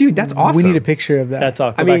 Dude, that's awesome. We need a picture of that. That's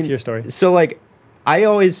all. Go back to your story. So like I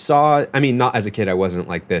always saw, I mean, not as a kid, I wasn't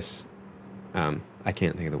like this. I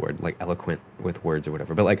can't think of the word, like eloquent with words or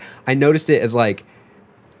whatever. But like I noticed it as like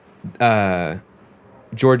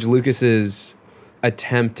George Lucas's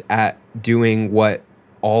attempt at doing what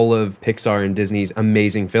all of Pixar and Disney's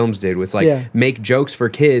amazing films did, was like make jokes for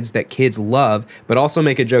kids that kids love, but also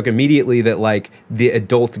make a joke immediately that like the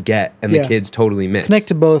adults get and the kids totally miss. Connect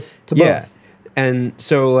to both. Both. And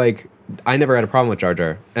so like I never had a problem with Jar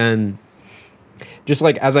Jar. And just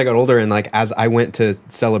like as I got older and like as I went to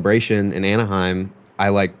Celebration in Anaheim, I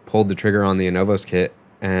like pulled the trigger on the Anovos kit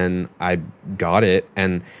and I got it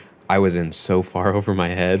and I was in so far over my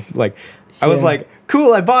head. Like I was like,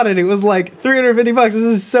 cool, I bought it. It was like $350. This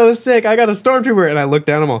is so sick. I got a Stormtrooper. And I looked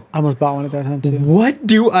down them all. I almost bought one at that time too. What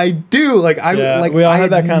do I do? Like I like we all I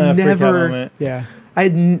had that kind of freak out never moment. Yeah.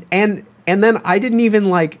 and then I didn't even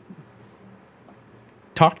like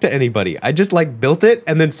talk to anybody. I just like built it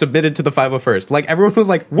and then submitted to the 501st. Like everyone was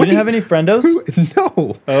like, You "What? didn't have any friendos?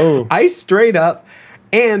 No. Oh. I straight up,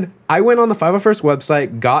 and I went on the 501st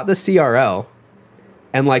website, got the CRL,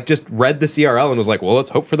 and like just read the CRL and was like, well, let's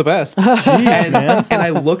hope for the best. and I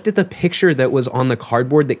looked at the picture that was on the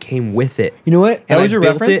cardboard that came with it. You know what? And was I your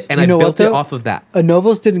built reference? it, and You I know what, built it though? off of that.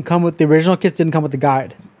 Novels didn't come with the original kits. Didn't come with the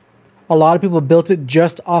guide. A lot of people built it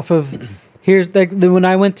just off of. Here's like when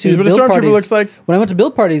I went to Here's what a build Stormtrooper parties. looks like. When I went to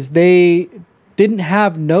build parties, they didn't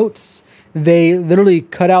have notes. They literally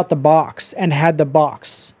cut out the box and had the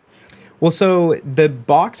box. Well, so the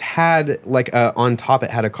box had like on top, it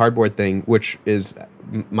had a cardboard thing, which is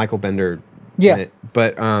Michael Bender. Yeah. In it.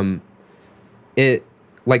 But it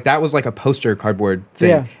like that was like a poster cardboard thing,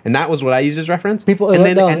 Yeah. and that was what I used as reference. People, and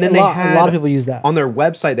then a they lot, had a lot of people use that. on their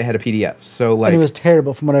website. They had a PDF, so like And it was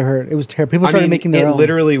terrible from what I heard. It was terrible. People started making their it own.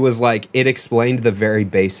 literally was like it explained the very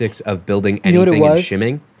basics of building You know what anything it in was?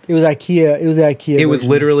 shimming. It was IKEA. It was the IKEA. It was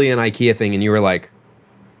version. literally an IKEA thing, and you were like,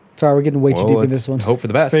 Sorry, we're getting way too "Whoa, deep in let's this one. Hope for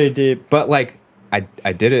the best." Pretty deep. But like,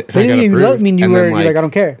 I did it. But I got you approved, I mean, and then, you're like, I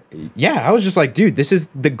don't care. yeah, I was just like, dude, this is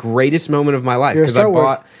the greatest moment of my life You're a because Star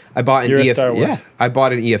Wars. I bought an You're a Star Wars. Yeah, I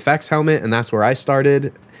bought an EFX helmet, and that's where I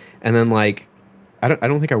started. And then like, I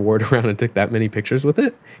don't think I wore it around and took that many pictures with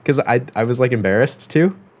it because I was like embarrassed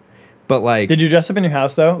too. But like, Did you dress up in your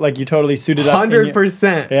house though? Like you totally suited up?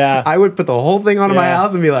 100%. Yeah. I would put the whole thing onto my Yeah.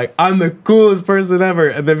 house and be like, I'm the coolest person ever,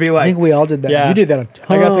 and then be I like, think we all did that. Yeah. You did that a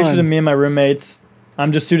ton. I got pictures of me and my roommates.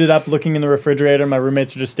 I'm just suited up, looking in the refrigerator. My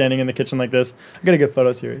roommates are just standing in the kitchen like this. I got a good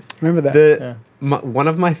photo series. Remember that? one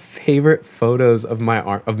of my favorite photos of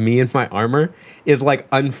of me in my armor is like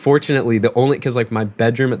unfortunately the only because like my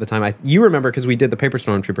bedroom at the time you remember because we did the paper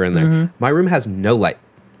stormtrooper in there. Mm-hmm. My room has no light,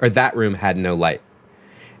 or that room had no light,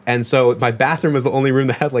 and so my bathroom was the only room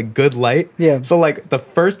that had like good light. Yeah. So like the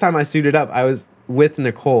first time I suited up, I was with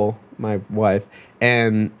Nicole, my wife,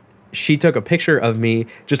 and she took a picture of me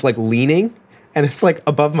just like leaning. And it's like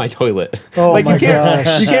above my toilet. Oh like my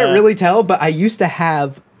gosh. you can't really tell, but I used to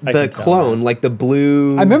have I the can tell clone, now. like the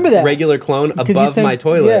blue I remember that. regular clone Because you above said- my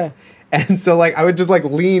toilet. yeah. And so like I would just like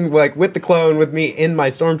lean like with the clone with me in my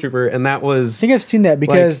stormtrooper, and that I was think I've seen that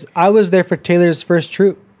because I was there for Taylor's first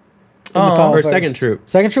troop. In the Fall or Fighters. second troop.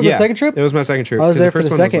 Second troop was second troop? It was my second troop. I was 'cause there for the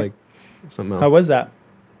one second. Was, like, something else. How was that?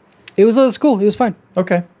 It was cool. It was fine.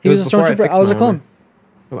 Okay. He It was, a before stormtrooper. fixed I was a my clone.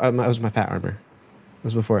 armor. It was my fat armor. It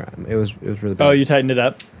was before. It was really bad. Oh, you tightened it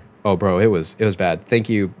up. Oh, bro, it was bad. Thank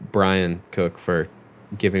you, Brian Cook, for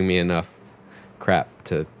giving me enough crap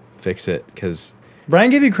to fix it. Because Brian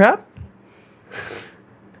gave you crap?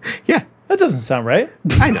 yeah, That doesn't sound right.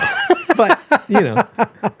 I know, but you know,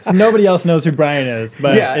 So nobody else knows who Brian is,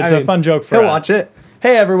 but Yeah, it's I a mean, fun joke for he'll us. watch it.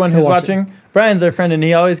 Hey, everyone who's He'll watch it. watching. Brian's our friend, and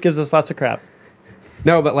he always gives us lots of crap.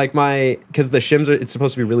 no, but like because the shims it's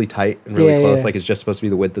supposed to be really tight and really Yeah, close. yeah. Like it's just supposed to be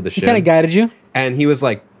the width of the He shim. kind of guided you. And he was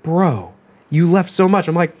like, bro, you left so much.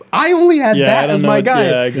 I'm like, I only had Yeah, I that don't as know my what- guide.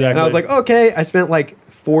 yeah, exactly. And I was like, okay. I spent like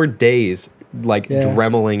 4 days like Yeah.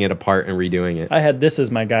 dremeling it apart and redoing it. I had this as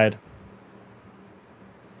my guide.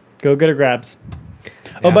 Go get a grabs.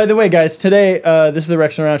 Oh, Yeah. by the way, guys, today, this is the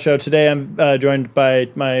Rexin Around Show. Today I'm joined by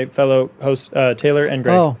my fellow hosts, Taylor and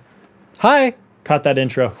Greg. Oh. Hi. Caught that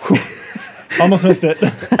intro. Whew. Almost missed it.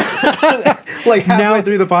 Like halfway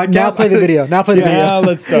through the podcast. Now play the video. Now play the Yeah, video.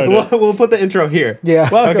 let's start it. we'll put the intro here. Yeah.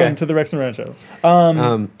 Welcome Okay. to the Rexin Around Show.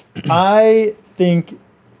 Um, I think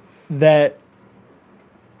that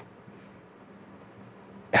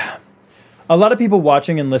a lot of people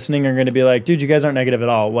watching and listening are going to be like, dude, you guys aren't negative at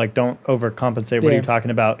all. Like, don't overcompensate. What are Yeah. you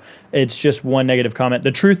talking about? It's just one negative comment.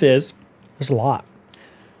 The truth is, There's a lot.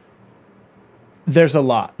 there's a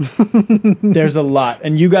lot. There's a lot.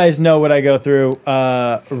 And you guys know what I go through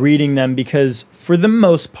reading them because for the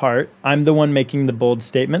most part, I'm the one making the bold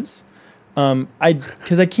statements.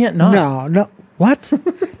 Because I can't not. No. What?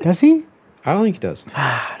 Does he? I don't think it does.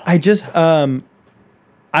 I just a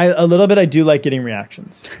little bit I do like getting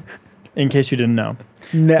reactions. In case you didn't know.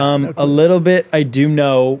 No. A little bit I do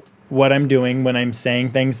know what I'm doing when I'm saying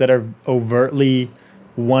things that are overtly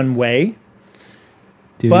one way.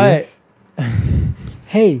 But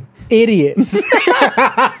Hey, idiots.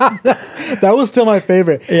 That was still my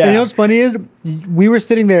favorite. Yeah. And you know what's funny is we were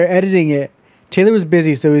sitting there editing it. Taylor was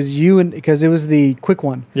busy, so it was you and because it was the quick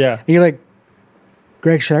one. yeah. And you're like,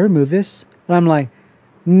 Greg, should I remove this? And I'm like,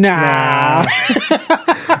 nah.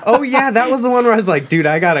 Oh yeah, that was the one where I was like, dude,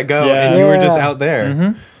 I gotta go, Yeah. and you were just Yeah. out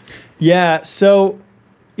there. Yeah, so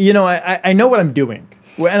you know, I know what I'm doing,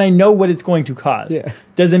 and I know what it's going to cause. Yeah.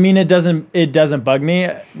 Does it mean it doesn't bug me?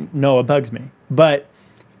 No, it bugs me, but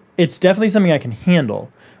it's definitely something I can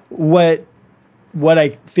handle. What I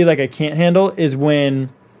feel like I can't handle is when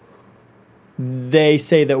they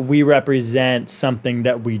say that we represent something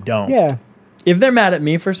that we don't. Yeah. If they're mad at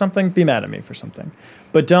me for something, be mad at me for something.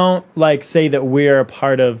 But don't like say that we're a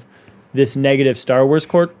part of this negative Star Wars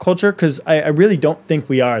culture because I really don't think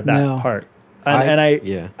we are that No. part. And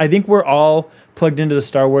Yeah. I think we're all plugged into the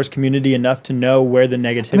Star Wars community enough to know where the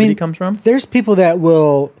negativity comes from. There's people that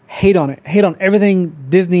will hate on it, hate on everything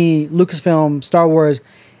Disney, Lucasfilm, Star Wars,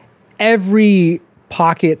 every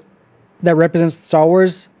pocket that represents Star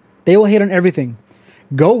Wars, they will hate on everything.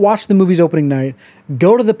 Go watch the movie's opening night,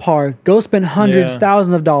 go to the park, go spend hundreds, Yeah.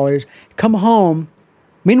 thousands of dollars, come home.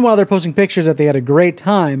 Meanwhile, they're posting pictures that they had a great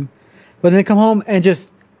time, but then they come home and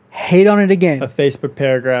just hate on it again. A Facebook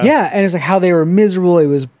paragraph. Yeah, and it's like how they were miserable. It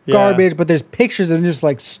was garbage, but there's pictures and they're just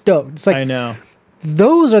like stoked. It's like I know.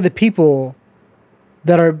 those are the people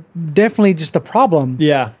that are definitely just the problem.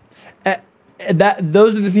 Yeah.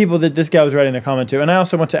 Those are the people that this guy was writing the comment to. And I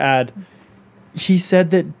also want to add, he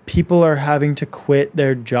said that people are having to quit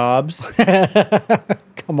their jobs.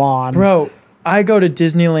 Come on. Bro, I go to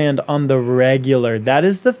Disneyland on the regular. That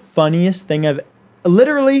is the funniest thing I've...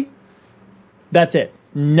 Literally, that's it.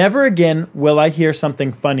 Never again will I hear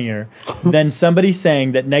something funnier than somebody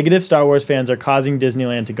saying that negative Star Wars fans are causing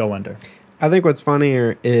Disneyland to go under. I think what's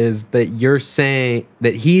funnier is that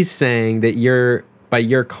he's saying that by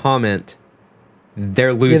your comment,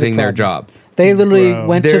 they're losing their job. They literally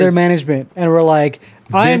went to their management and were like,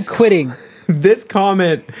 I am quitting. This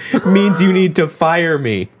comment means you need to fire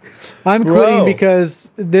me. I'm quitting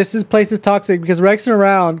because this place is toxic because Rexin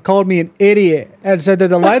around called me an idiot and said that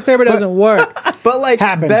the lightsaber doesn't work. But like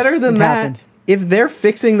better than that, happened. If they're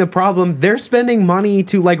fixing the problem, they're spending money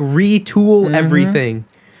to like retool everything.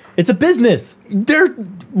 It's a business. They're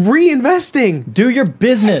reinvesting. Do your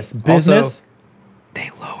business. Business. Also, they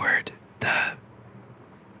lowered the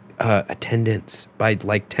attendance by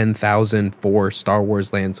like 10,000 for Star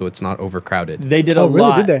Wars Land, so it's not overcrowded. They did a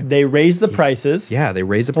lot. Did they? They raised the prices. Yeah, they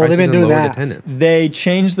raised the prices they've been and doing lowered that. attendance. They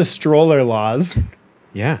changed the stroller laws.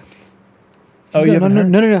 Yeah. Oh, you haven't heard?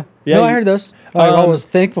 No. Yeah, No, I heard those. I was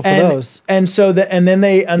thankful for those. And so then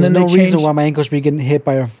they There's they no changed reason why my ankle should be getting hit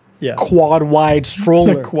by a Yeah. quad wide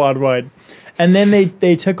stroller. quad wide. And then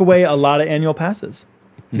they took away a lot of annual passes.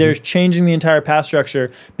 They're changing the entire pass structure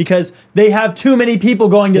because they have too many people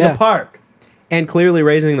going to the park. And clearly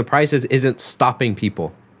raising the prices isn't stopping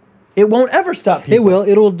people. It won't ever stop people. It will.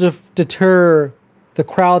 It'll deter the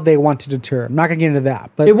crowd they want to deter. I'm not going to get into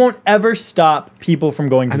that. But It won't ever stop people from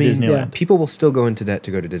going to Disneyland. People will still go into debt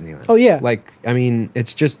to go to Disneyland. Oh, yeah. Like, I mean,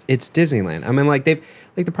 it's Disneyland. I mean, like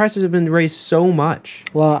the prices have been raised so much.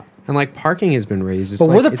 Well, And like parking has been raised. It's But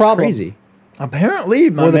like, we're the it's problem. crazy. Apparently,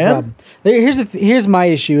 my we're the man. problem. Here's my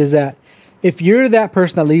issue is that if you're that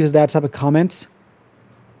person that leaves that type of comments,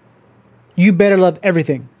 you better love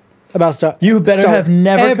everything about Star. You better have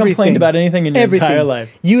never everything. complained about anything in your entire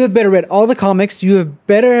life. You have better read all the comics. You have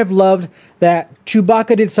better have loved that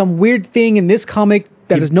Chewbacca did some weird thing in this comic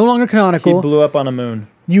that is no longer He canonical. blew up on a moon.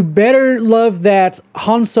 You better love that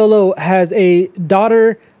Han Solo has a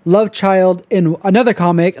daughter, love child in another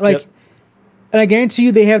comic. Like, Yep. and I guarantee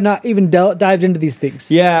you, they have not even dived into these things.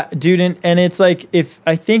 Yeah, dude, and it's like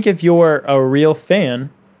I think if you're a real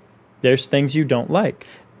fan, there's things you don't like.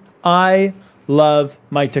 I love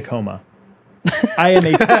Mike Tacoma. I am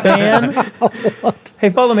a fan. Hey,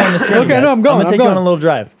 follow me on this journey. Okay, guys. no, I'm going, I'm gonna I'm take you on going. a little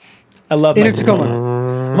drive. I love In Mike a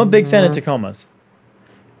Tacoma. I'm a big fan of Tacomas.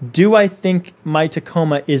 Do I think my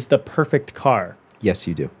Tacoma is the perfect car? Yes,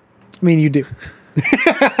 you do. I mean, you do.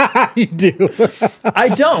 You do. I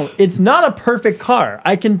don't. It's not a perfect car.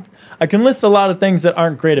 I can list a lot of things that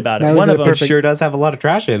aren't great about it. Now, One is of it them, perfect? Sure does have a lot of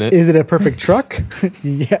trash in it. Is it a perfect truck?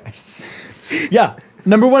 Yes. yeah.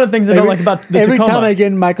 Number one of the things I don't like about the every Tacoma. time I get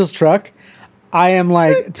in Michael's truck, I am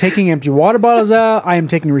like taking empty water bottles out. I am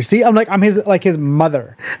taking receipt. I'm like his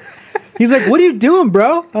mother. He's like, "What are you doing,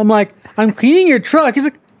 bro?" I'm like, "I'm cleaning your truck." He's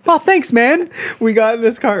like, "Oh, thanks, man." We got in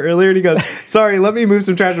this car earlier and he goes, "Sorry, let me move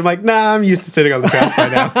some trash." I'm like, "Nah, I'm used to sitting on the trash by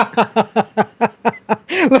now."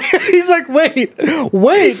 He's like, "Wait.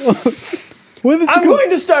 I'm going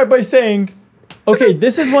to start by saying, okay,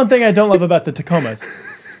 this is one thing I don't love about the Tacomas.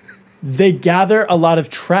 They gather a lot of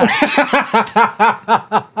trash.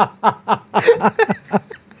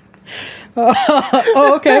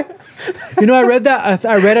 Oh, okay. You know, I read that.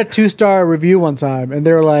 I read a 2-star review one time, and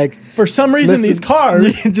they were like, For some reason, "Listen, these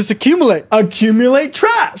cars just accumulate." accumulate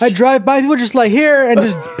trash. I drive by people just like here and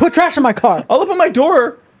just put trash in my car. I'll open my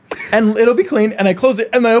door and it'll be clean, and I close it,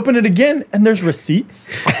 and I open it again, and there's receipts.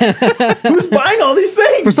 Who's buying all these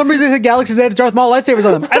things? For some reason, they said Galaxy's Edge Darth Maul lightsabers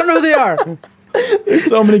on them. I don't know who they are. There's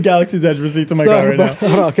so many Galaxy's Edge receipts in my car right now.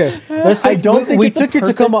 Hold on, okay. I don't think we it's a took your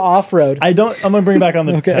perfect- Tacoma off road. I'm gonna bring it back on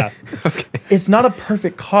the Okay. path. Okay. It's not a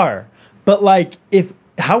perfect car, but like,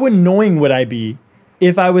 how annoying would I be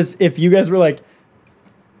if you guys were like,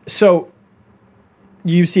 so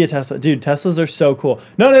you see a Tesla, dude? Teslas are so cool.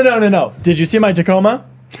 No. Did you see my Tacoma?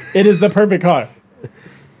 It is the perfect car.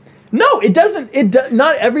 No, it doesn't.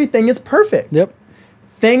 Not everything is perfect. Yep.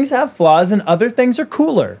 Things have flaws, and other things are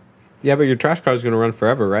cooler. Yeah, but your trash car is going to run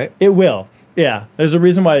forever, right? It will. Yeah. There's a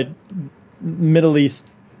reason why Middle East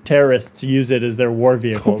terrorists use it as their war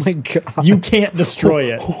vehicles. Oh my God. You can't destroy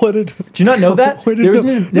it. What did? Do you not know that?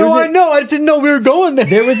 I know. I didn't know we were going there.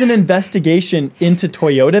 There was an investigation into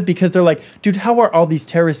Toyota because they're like, dude, how are all these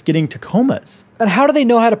terrorists getting Tacomas And how do they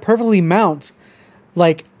know how to perfectly mount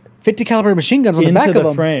like 50 caliber machine guns on the back into of the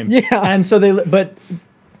them? frame? Yeah. And so but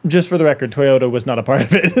just for the record, Toyota was not a part of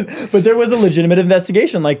it. But there was a legitimate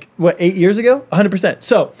investigation, like, what, 8 years ago? 100%.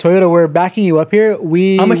 So, Toyota, we're backing you up here.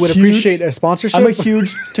 We I'm a would huge- appreciate a sponsorship. I'm a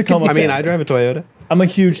huge Tacoma I mean, fan. I drive a Toyota. I'm a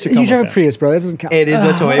huge Tacoma You drive a fan. Prius, bro. That doesn't count. It is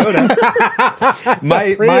a Toyota.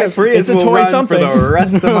 my Prius. Prius It's a will toy run something. for the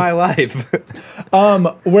rest of my life.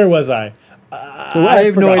 Where was I? I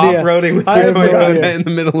have no idea. Off-roading with I your have no Toyota idea. in the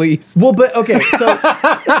Middle East. Well, but okay, so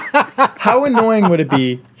how annoying would it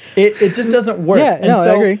be? It just doesn't work. Yeah, and no, I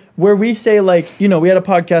so agree. where we say, like, you know, we had a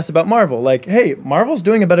podcast about Marvel, like, hey, Marvel's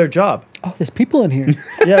doing a better job. Oh, there's people in here.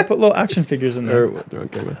 Yeah, put little action figures in there.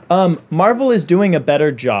 Marvel is doing a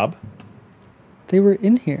better job. They were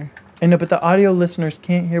in here. I know, but the audio listeners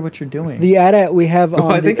can't hear what you're doing. The AT-AT we have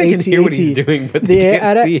on I think the they can hear what he's AT-AT. doing, but the they can't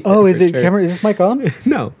AT-AT see it Oh, is for it sure. camera? Is this mic on?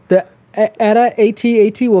 No. The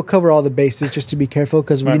AT-AT will cover all the bases just to be careful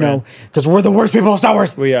because we Right, know right. because we're the worst people of Star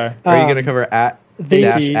Wars. We are. Are you going to cover at? They,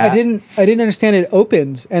 dash I at? didn't understand it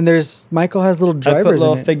opens and there's Michael has little I put drivers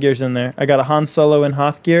little in it. figures in there. I got a Han Solo in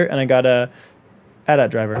Hoth gear, and I got a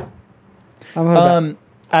AT-AT driver. I'm about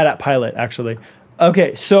AT-AT pilot, actually.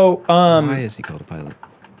 Okay, so Why is he called a pilot?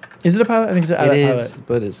 is it a pilot? I think it's an It AT-AT is, pilot.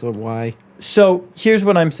 but it's a why. So here's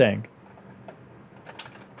what I'm saying.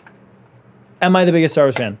 Am I the biggest Star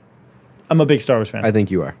Wars fan? I'm a big Star Wars fan. I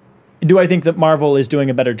think you are. Do I think that Marvel is doing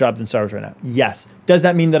a better job than Star Wars right now? Yes. Does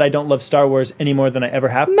that mean that I don't love Star Wars any more than I ever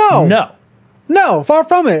have? No. No. no, far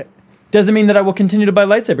from it. Does it mean that I will continue to buy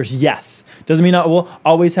lightsabers? Yes. Does it mean I will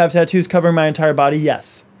always have tattoos covering my entire body?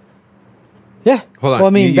 Yes. Yeah. Hold on. Well, I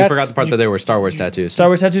mean, you that's forgot the part that there were Star Wars tattoos. Star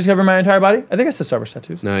Wars tattoos covering my entire body? I think I said Star Wars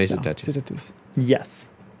tattoos. No, he's a no, tattoo. tattoos. Yes.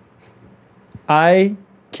 I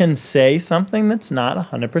can say something that's not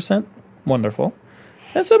 100% wonderful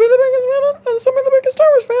and still be the biggest fan and still be the biggest Star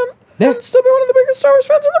Wars fan Yeah. and still be one of the biggest Star Wars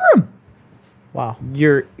fans in the room. Wow.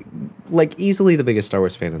 You're like easily the biggest Star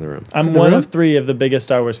Wars fan in the room. I'm the one room? of 3 of the biggest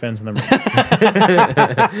Star Wars fans in the room.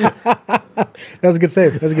 That was a good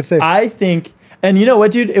save. That was a good save. I think, and you know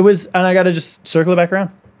what, dude? It was, and I got to just circle it back around.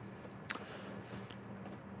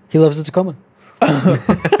 He loves the Tacoma.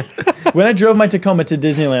 When I drove my Tacoma to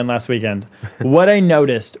Disneyland last weekend, what I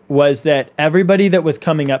noticed was that everybody that was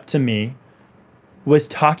coming up to me was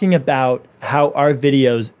talking about how our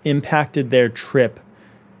videos impacted their trip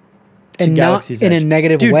to And not Galaxy's in a Edge.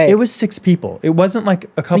 negative Dude, way. it was 6 people. It wasn't like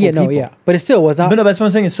a couple Yeah, people. no, yeah. But it still was not. But no, that's what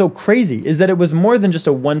I'm saying is so crazy, is that it was more than just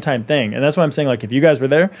a one-time thing. And that's why I'm saying, like, if you guys were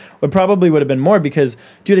there, it probably would have been more because,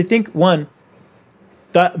 dude, I think, one,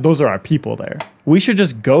 those are our people there. We should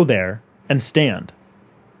just go there and stand.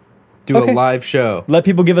 Do Okay. a live show. Let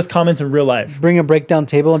people give us comments in real life. Bring a breakdown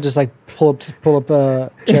table and just like pull up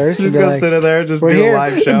chairs. and Just be go like, sit in there, just "We're do here." a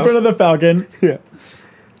live In front show. of the Falcon. Yeah.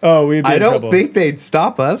 Oh, we'd be I in don't trouble. think they'd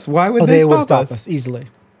stop us. Why would Oh, they, they would stop stop us? us easily.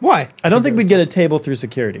 Why? I don't think we'd get a table through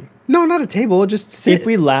security. No, not a table. Just sit. If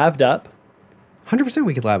we laved up, 100%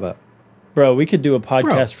 we could lab up. bro, we could do a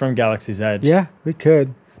podcast from Galaxy's Edge. Yeah, we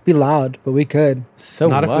could be loud, but we could. So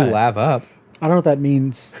Not what? if we lab up. I don't know what that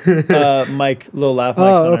means. Mike, little laugh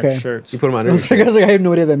mics on our okay. shirts. You put them I under. was like, I have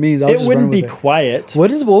no idea what that means. I was It just wouldn't running be with it. quiet.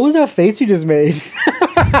 What was that face you just made?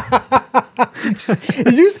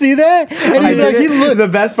 Did you see that? And I he like did he it. looked The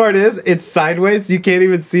best part is it's sideways. You can't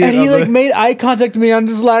even see it. and he on like the- made eye contact with me. I'm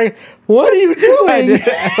just like, what are you I doing? did,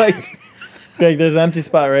 like Greg, there's an empty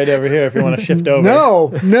spot right over here if you want to shift over.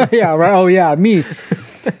 No, yeah, right. Oh yeah, me.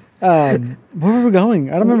 Where were we going?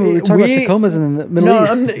 I don't remember. We were talking about Tacomas in the Middle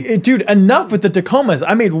East. Dude, enough with the Tacomas.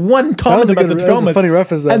 I made one comment a about good- the that was a Tacomas. funny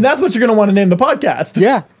reference, though. And that's what you're going to want to name the podcast.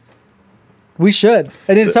 Yeah. We should.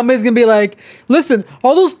 And then somebody's going to be like, listen,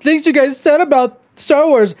 all those things you guys said about Star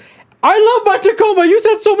Wars, I love my Tacoma. You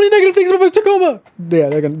said so many negative things about my Tacoma. Yeah,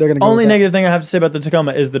 they're gonna go Only with that. negative thing I have to say about the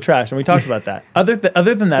Tacoma is the trash, and we talked about that. Other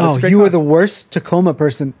than that, it's Oh, a great you car. are the worst Tacoma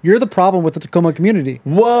person. You're the problem with the Tacoma community.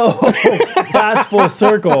 Whoa, that's full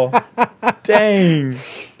circle. Dang.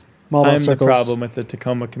 All about I'm circles. the problem with the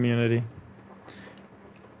Tacoma community.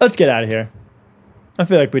 Let's get out of here. I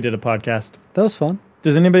feel like we did a podcast. That was fun.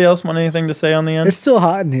 Does anybody else want anything to say on the end? It's still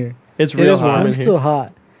hot in here. It's real is warm hot. in I'm here. still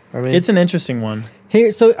hot. I mean, It's an interesting one.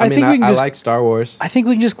 Here, so I mean, think we can I just. like Star Wars. I think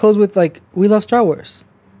we can just close with like we love Star Wars.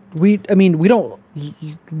 We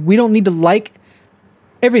don't need to like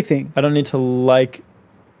everything. I don't need to like.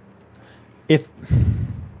 If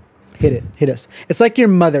Hit us. It's like your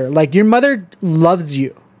mother. Like your mother loves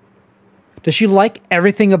you. Does she like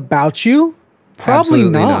everything about you? Probably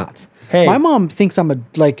Absolutely not. Hey. My mom thinks I'm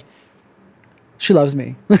she loves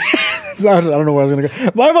me. So I don't know where I was going to go.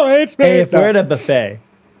 My mom hates me. Hey, if we're at a buffet,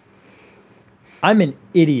 I'm an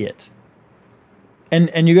idiot.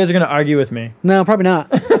 And you guys are going to argue with me. No, probably not.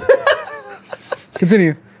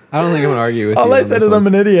 Continue. I don't think I'm gonna argue with you. All I on said this is I'm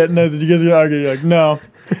one. an idiot, and I said, you guys are going to argue. You're like, no,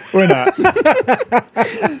 we're not.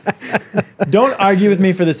 Don't argue with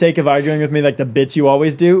me for the sake of arguing with me like the bits you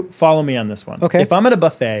always do. Follow me on this one. Okay. If I'm at a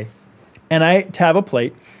buffet and I have a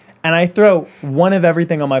plate and I throw one of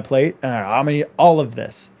everything on my plate, and I'm going to eat all of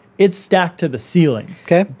this, it's stacked to the ceiling.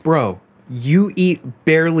 Okay. Bro, you eat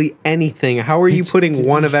barely anything. How are you putting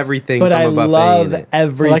one of everything But from I a buffet love in it?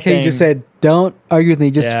 everything. I like how you just said, don't argue with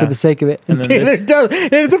me just Yeah. for the sake of it. And And then Taylor this- does.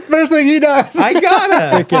 It's the first thing he does. I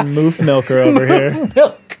gotta. freaking moof milker over here.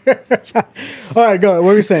 All right, go. What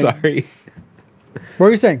were you saying? Sorry. What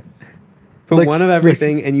were you saying? Put Like- one of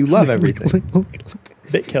everything and you love everything.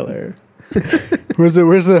 Bit killer. Where's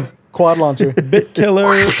the quad launcher? Bit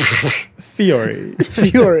killer Fiore.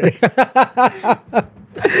 Fury.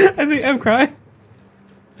 I think I'm crying.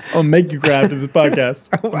 I'll make you cry after this podcast.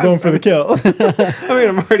 I'm going for the kill. I mean,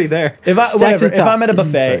 I'm already there. If Stacked to the top. I'm at a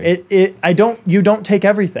buffet, you don't take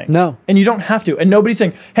everything. No. And you don't have to. And nobody's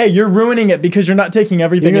saying, hey, you're ruining it because you're not taking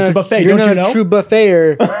everything. It's a buffet, You're don't you not know? a true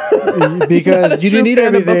buffeter because you didn't eat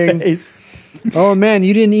everything. Buffets. Oh man,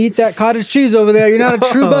 you didn't eat that cottage cheese over there. You're not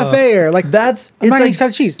a true buffeter. Like That's I'm it's not gonna like eat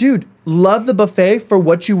cottage cheese. dude, love the buffet for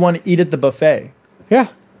what you want to eat at the buffet. Yeah.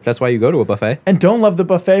 That's why you go to a buffet. And don't love the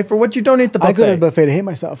buffet for what you don't eat at the I buffet. go to a buffet to hate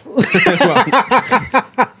myself.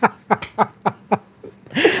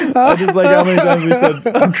 I just like how many times we said,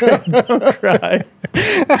 oh, great, don't cry.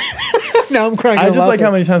 Now I'm crying. I just like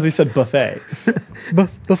how many times we said buffet.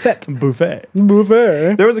 buffet. Buffet.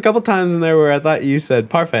 Buffet. There was a couple times in there where I thought you said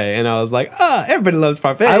parfait, and I was like, everybody loves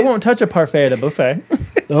parfait. I won't touch a parfait at a buffet.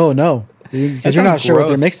 Oh no, because you're not sounds sure what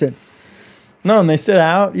they're gross. mixing. No, and they sit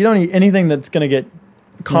out. You don't eat anything that's going to get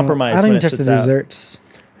compromised. I don't when even it touch the sits out. desserts.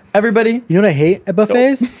 Everybody, You know what I hate at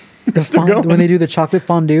buffets? Go. When they do the chocolate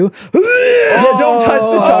fondue. don't touch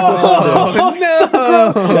the chocolate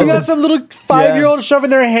fondue. You got some little 5-year-old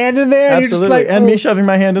shoving their hand in there, and you're just Absolutely. like, and me shoving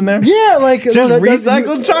my hand in there. yeah, like just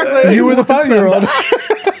recycled chocolate. You were the 5-year-old.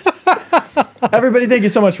 Everybody, thank you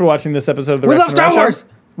so much for watching this episode of the We Rexin love Star Around Show. Wars.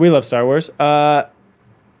 We love Star Wars.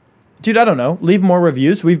 Dude, I don't know. Leave more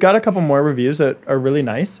reviews. We've got a couple more reviews that are really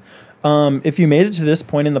nice. If you made it to this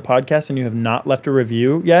point in the podcast and you have not left a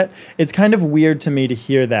review yet, it's kind of weird to me to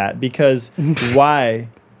hear that because why?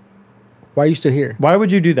 Why are you still here? Why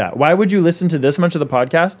would you do that? Why would you listen to this much of the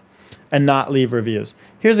podcast and not leave reviews?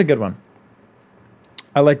 Here's a good one.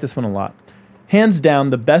 I like this one a lot. Hands down,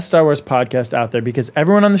 the best Star Wars podcast out there because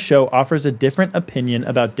everyone on the show offers a different opinion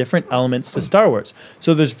about different elements to Star Wars.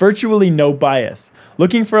 So there's virtually no bias.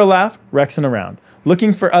 Looking for a laugh? Rexin Around.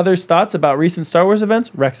 Looking for others' thoughts about recent Star Wars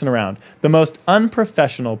events? Rexin Around. The most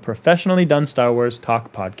unprofessional, professionally done Star Wars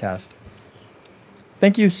talk podcast.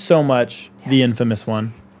 Thank you so much, the Yes. infamous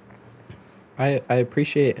one. I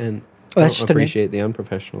appreciate and Oh, that's don't just a name. appreciate the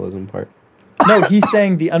unprofessionalism part. No, he's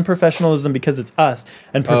saying the unprofessionalism because it's us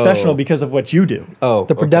and professional Oh. because of what you do. Oh,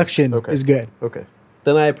 The production okay. is good. Okay,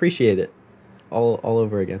 then I appreciate it all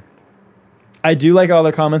over again. I do like all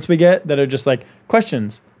the comments we get that are just like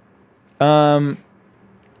questions.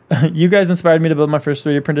 You guys inspired me to build my first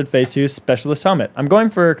 3D printed Phase 2 specialist helmet. I'm going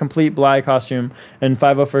for a complete Bly costume and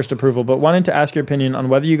 501st approval, but wanted to ask your opinion on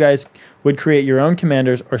whether you guys would create your own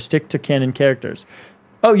commanders or stick to canon characters.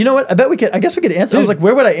 Oh, you know what? I guess we could answer. I was Dude. like,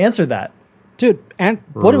 where would I answer that? Dude, and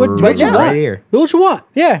what you Right want? here. Build what you want.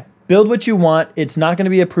 Yeah. Build what you want. It's not going to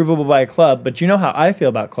be approvable by a club, but you know how I feel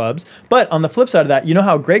about clubs. But on the flip side of that, you know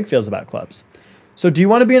how Greg feels about clubs. So do you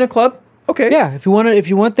want to be in a club? Okay. Yeah, if you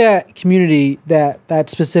want that community, that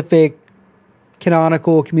specific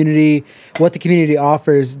canonical community, what the community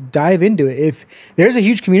offers, dive into it. If there's a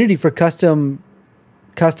huge community for custom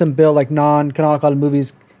built like non-canonical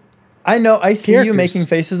movies. I know. I see you Characters. making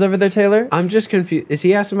faces over there, Taylor. I'm just confused. Is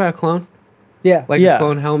he asking about a clone? Yeah. Like Yeah. a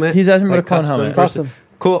clone helmet? He's asking about Like a clone custom helmet. versus- Custom.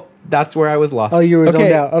 Cool. That's where I was lost. Oh, you were zoned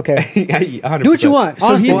Okay. out. Okay. Yeah, 100%. Do what you want. So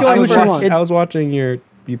Honestly, he's do going what for- you want. I was watching you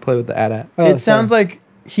play with the AT-AT. Oh, It sounds like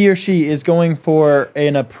he or she is going for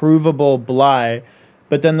an approvable Bly,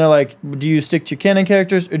 but then they're like, do you stick to canon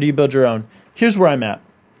characters or do you build your own? Here's where I'm at.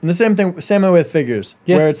 And the same way with figures,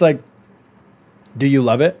 Yeah. where it's like, do you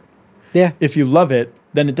love it? Yeah. If you love it,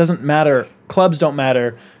 then it doesn't matter. Clubs don't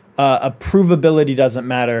matter. Approvability doesn't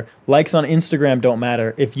matter. Likes on Instagram don't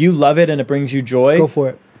matter. If you love it and it brings you joy, Go for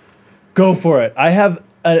it. go for it. I have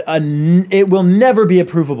it will never be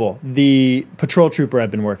approvable, the patrol trooper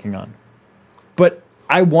I've been working on. But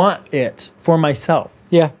I want it for myself.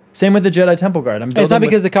 Yeah. Same with the Jedi Temple Guard. It's not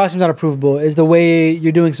because the costume's not approvable. It's the way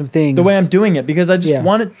you're doing some things. the way I'm doing it, because I just Yeah.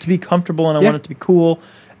 want it to be comfortable and I Yeah. want it to be cool.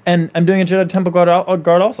 And I'm doing a Jedi Temple Guard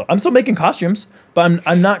also. I'm still making costumes, but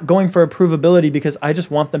I'm not going for approvability because I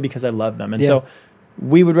just want them because I love them. And Yeah. so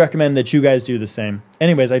we would recommend that you guys do the same.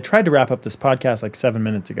 Anyways, I tried to wrap up this podcast like 7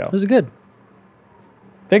 minutes ago. It was good.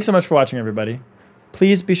 Thanks so much for watching, everybody.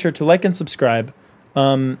 Please be sure to like and subscribe.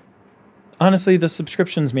 Honestly, the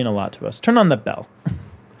subscriptions mean a lot to us. Turn on the bell.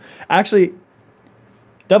 Actually,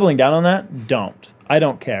 doubling down on that, don't. I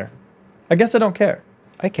don't care. I guess I don't care.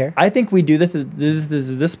 I care. I think we do this at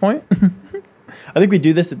this point. I think we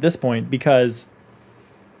do this at this point because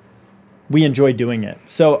we enjoy doing it.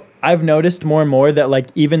 So I've noticed more and more that, like,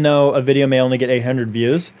 even though a video may only get 800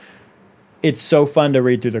 views, it's so fun to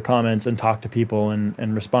read through the comments and talk to people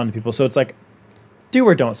and respond to people. So it's like, do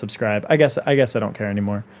or don't subscribe. I guess I don't care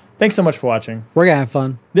anymore. Thanks so much for watching. We're going to have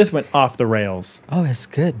fun. This went off the rails. Oh, it's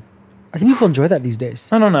good. I think people enjoy that these days.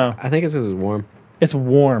 I don't know. I think it's because it's warm. It's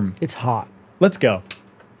warm. It's hot. Let's go.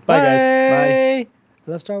 Bye, guys. Bye.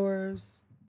 I love Star Wars.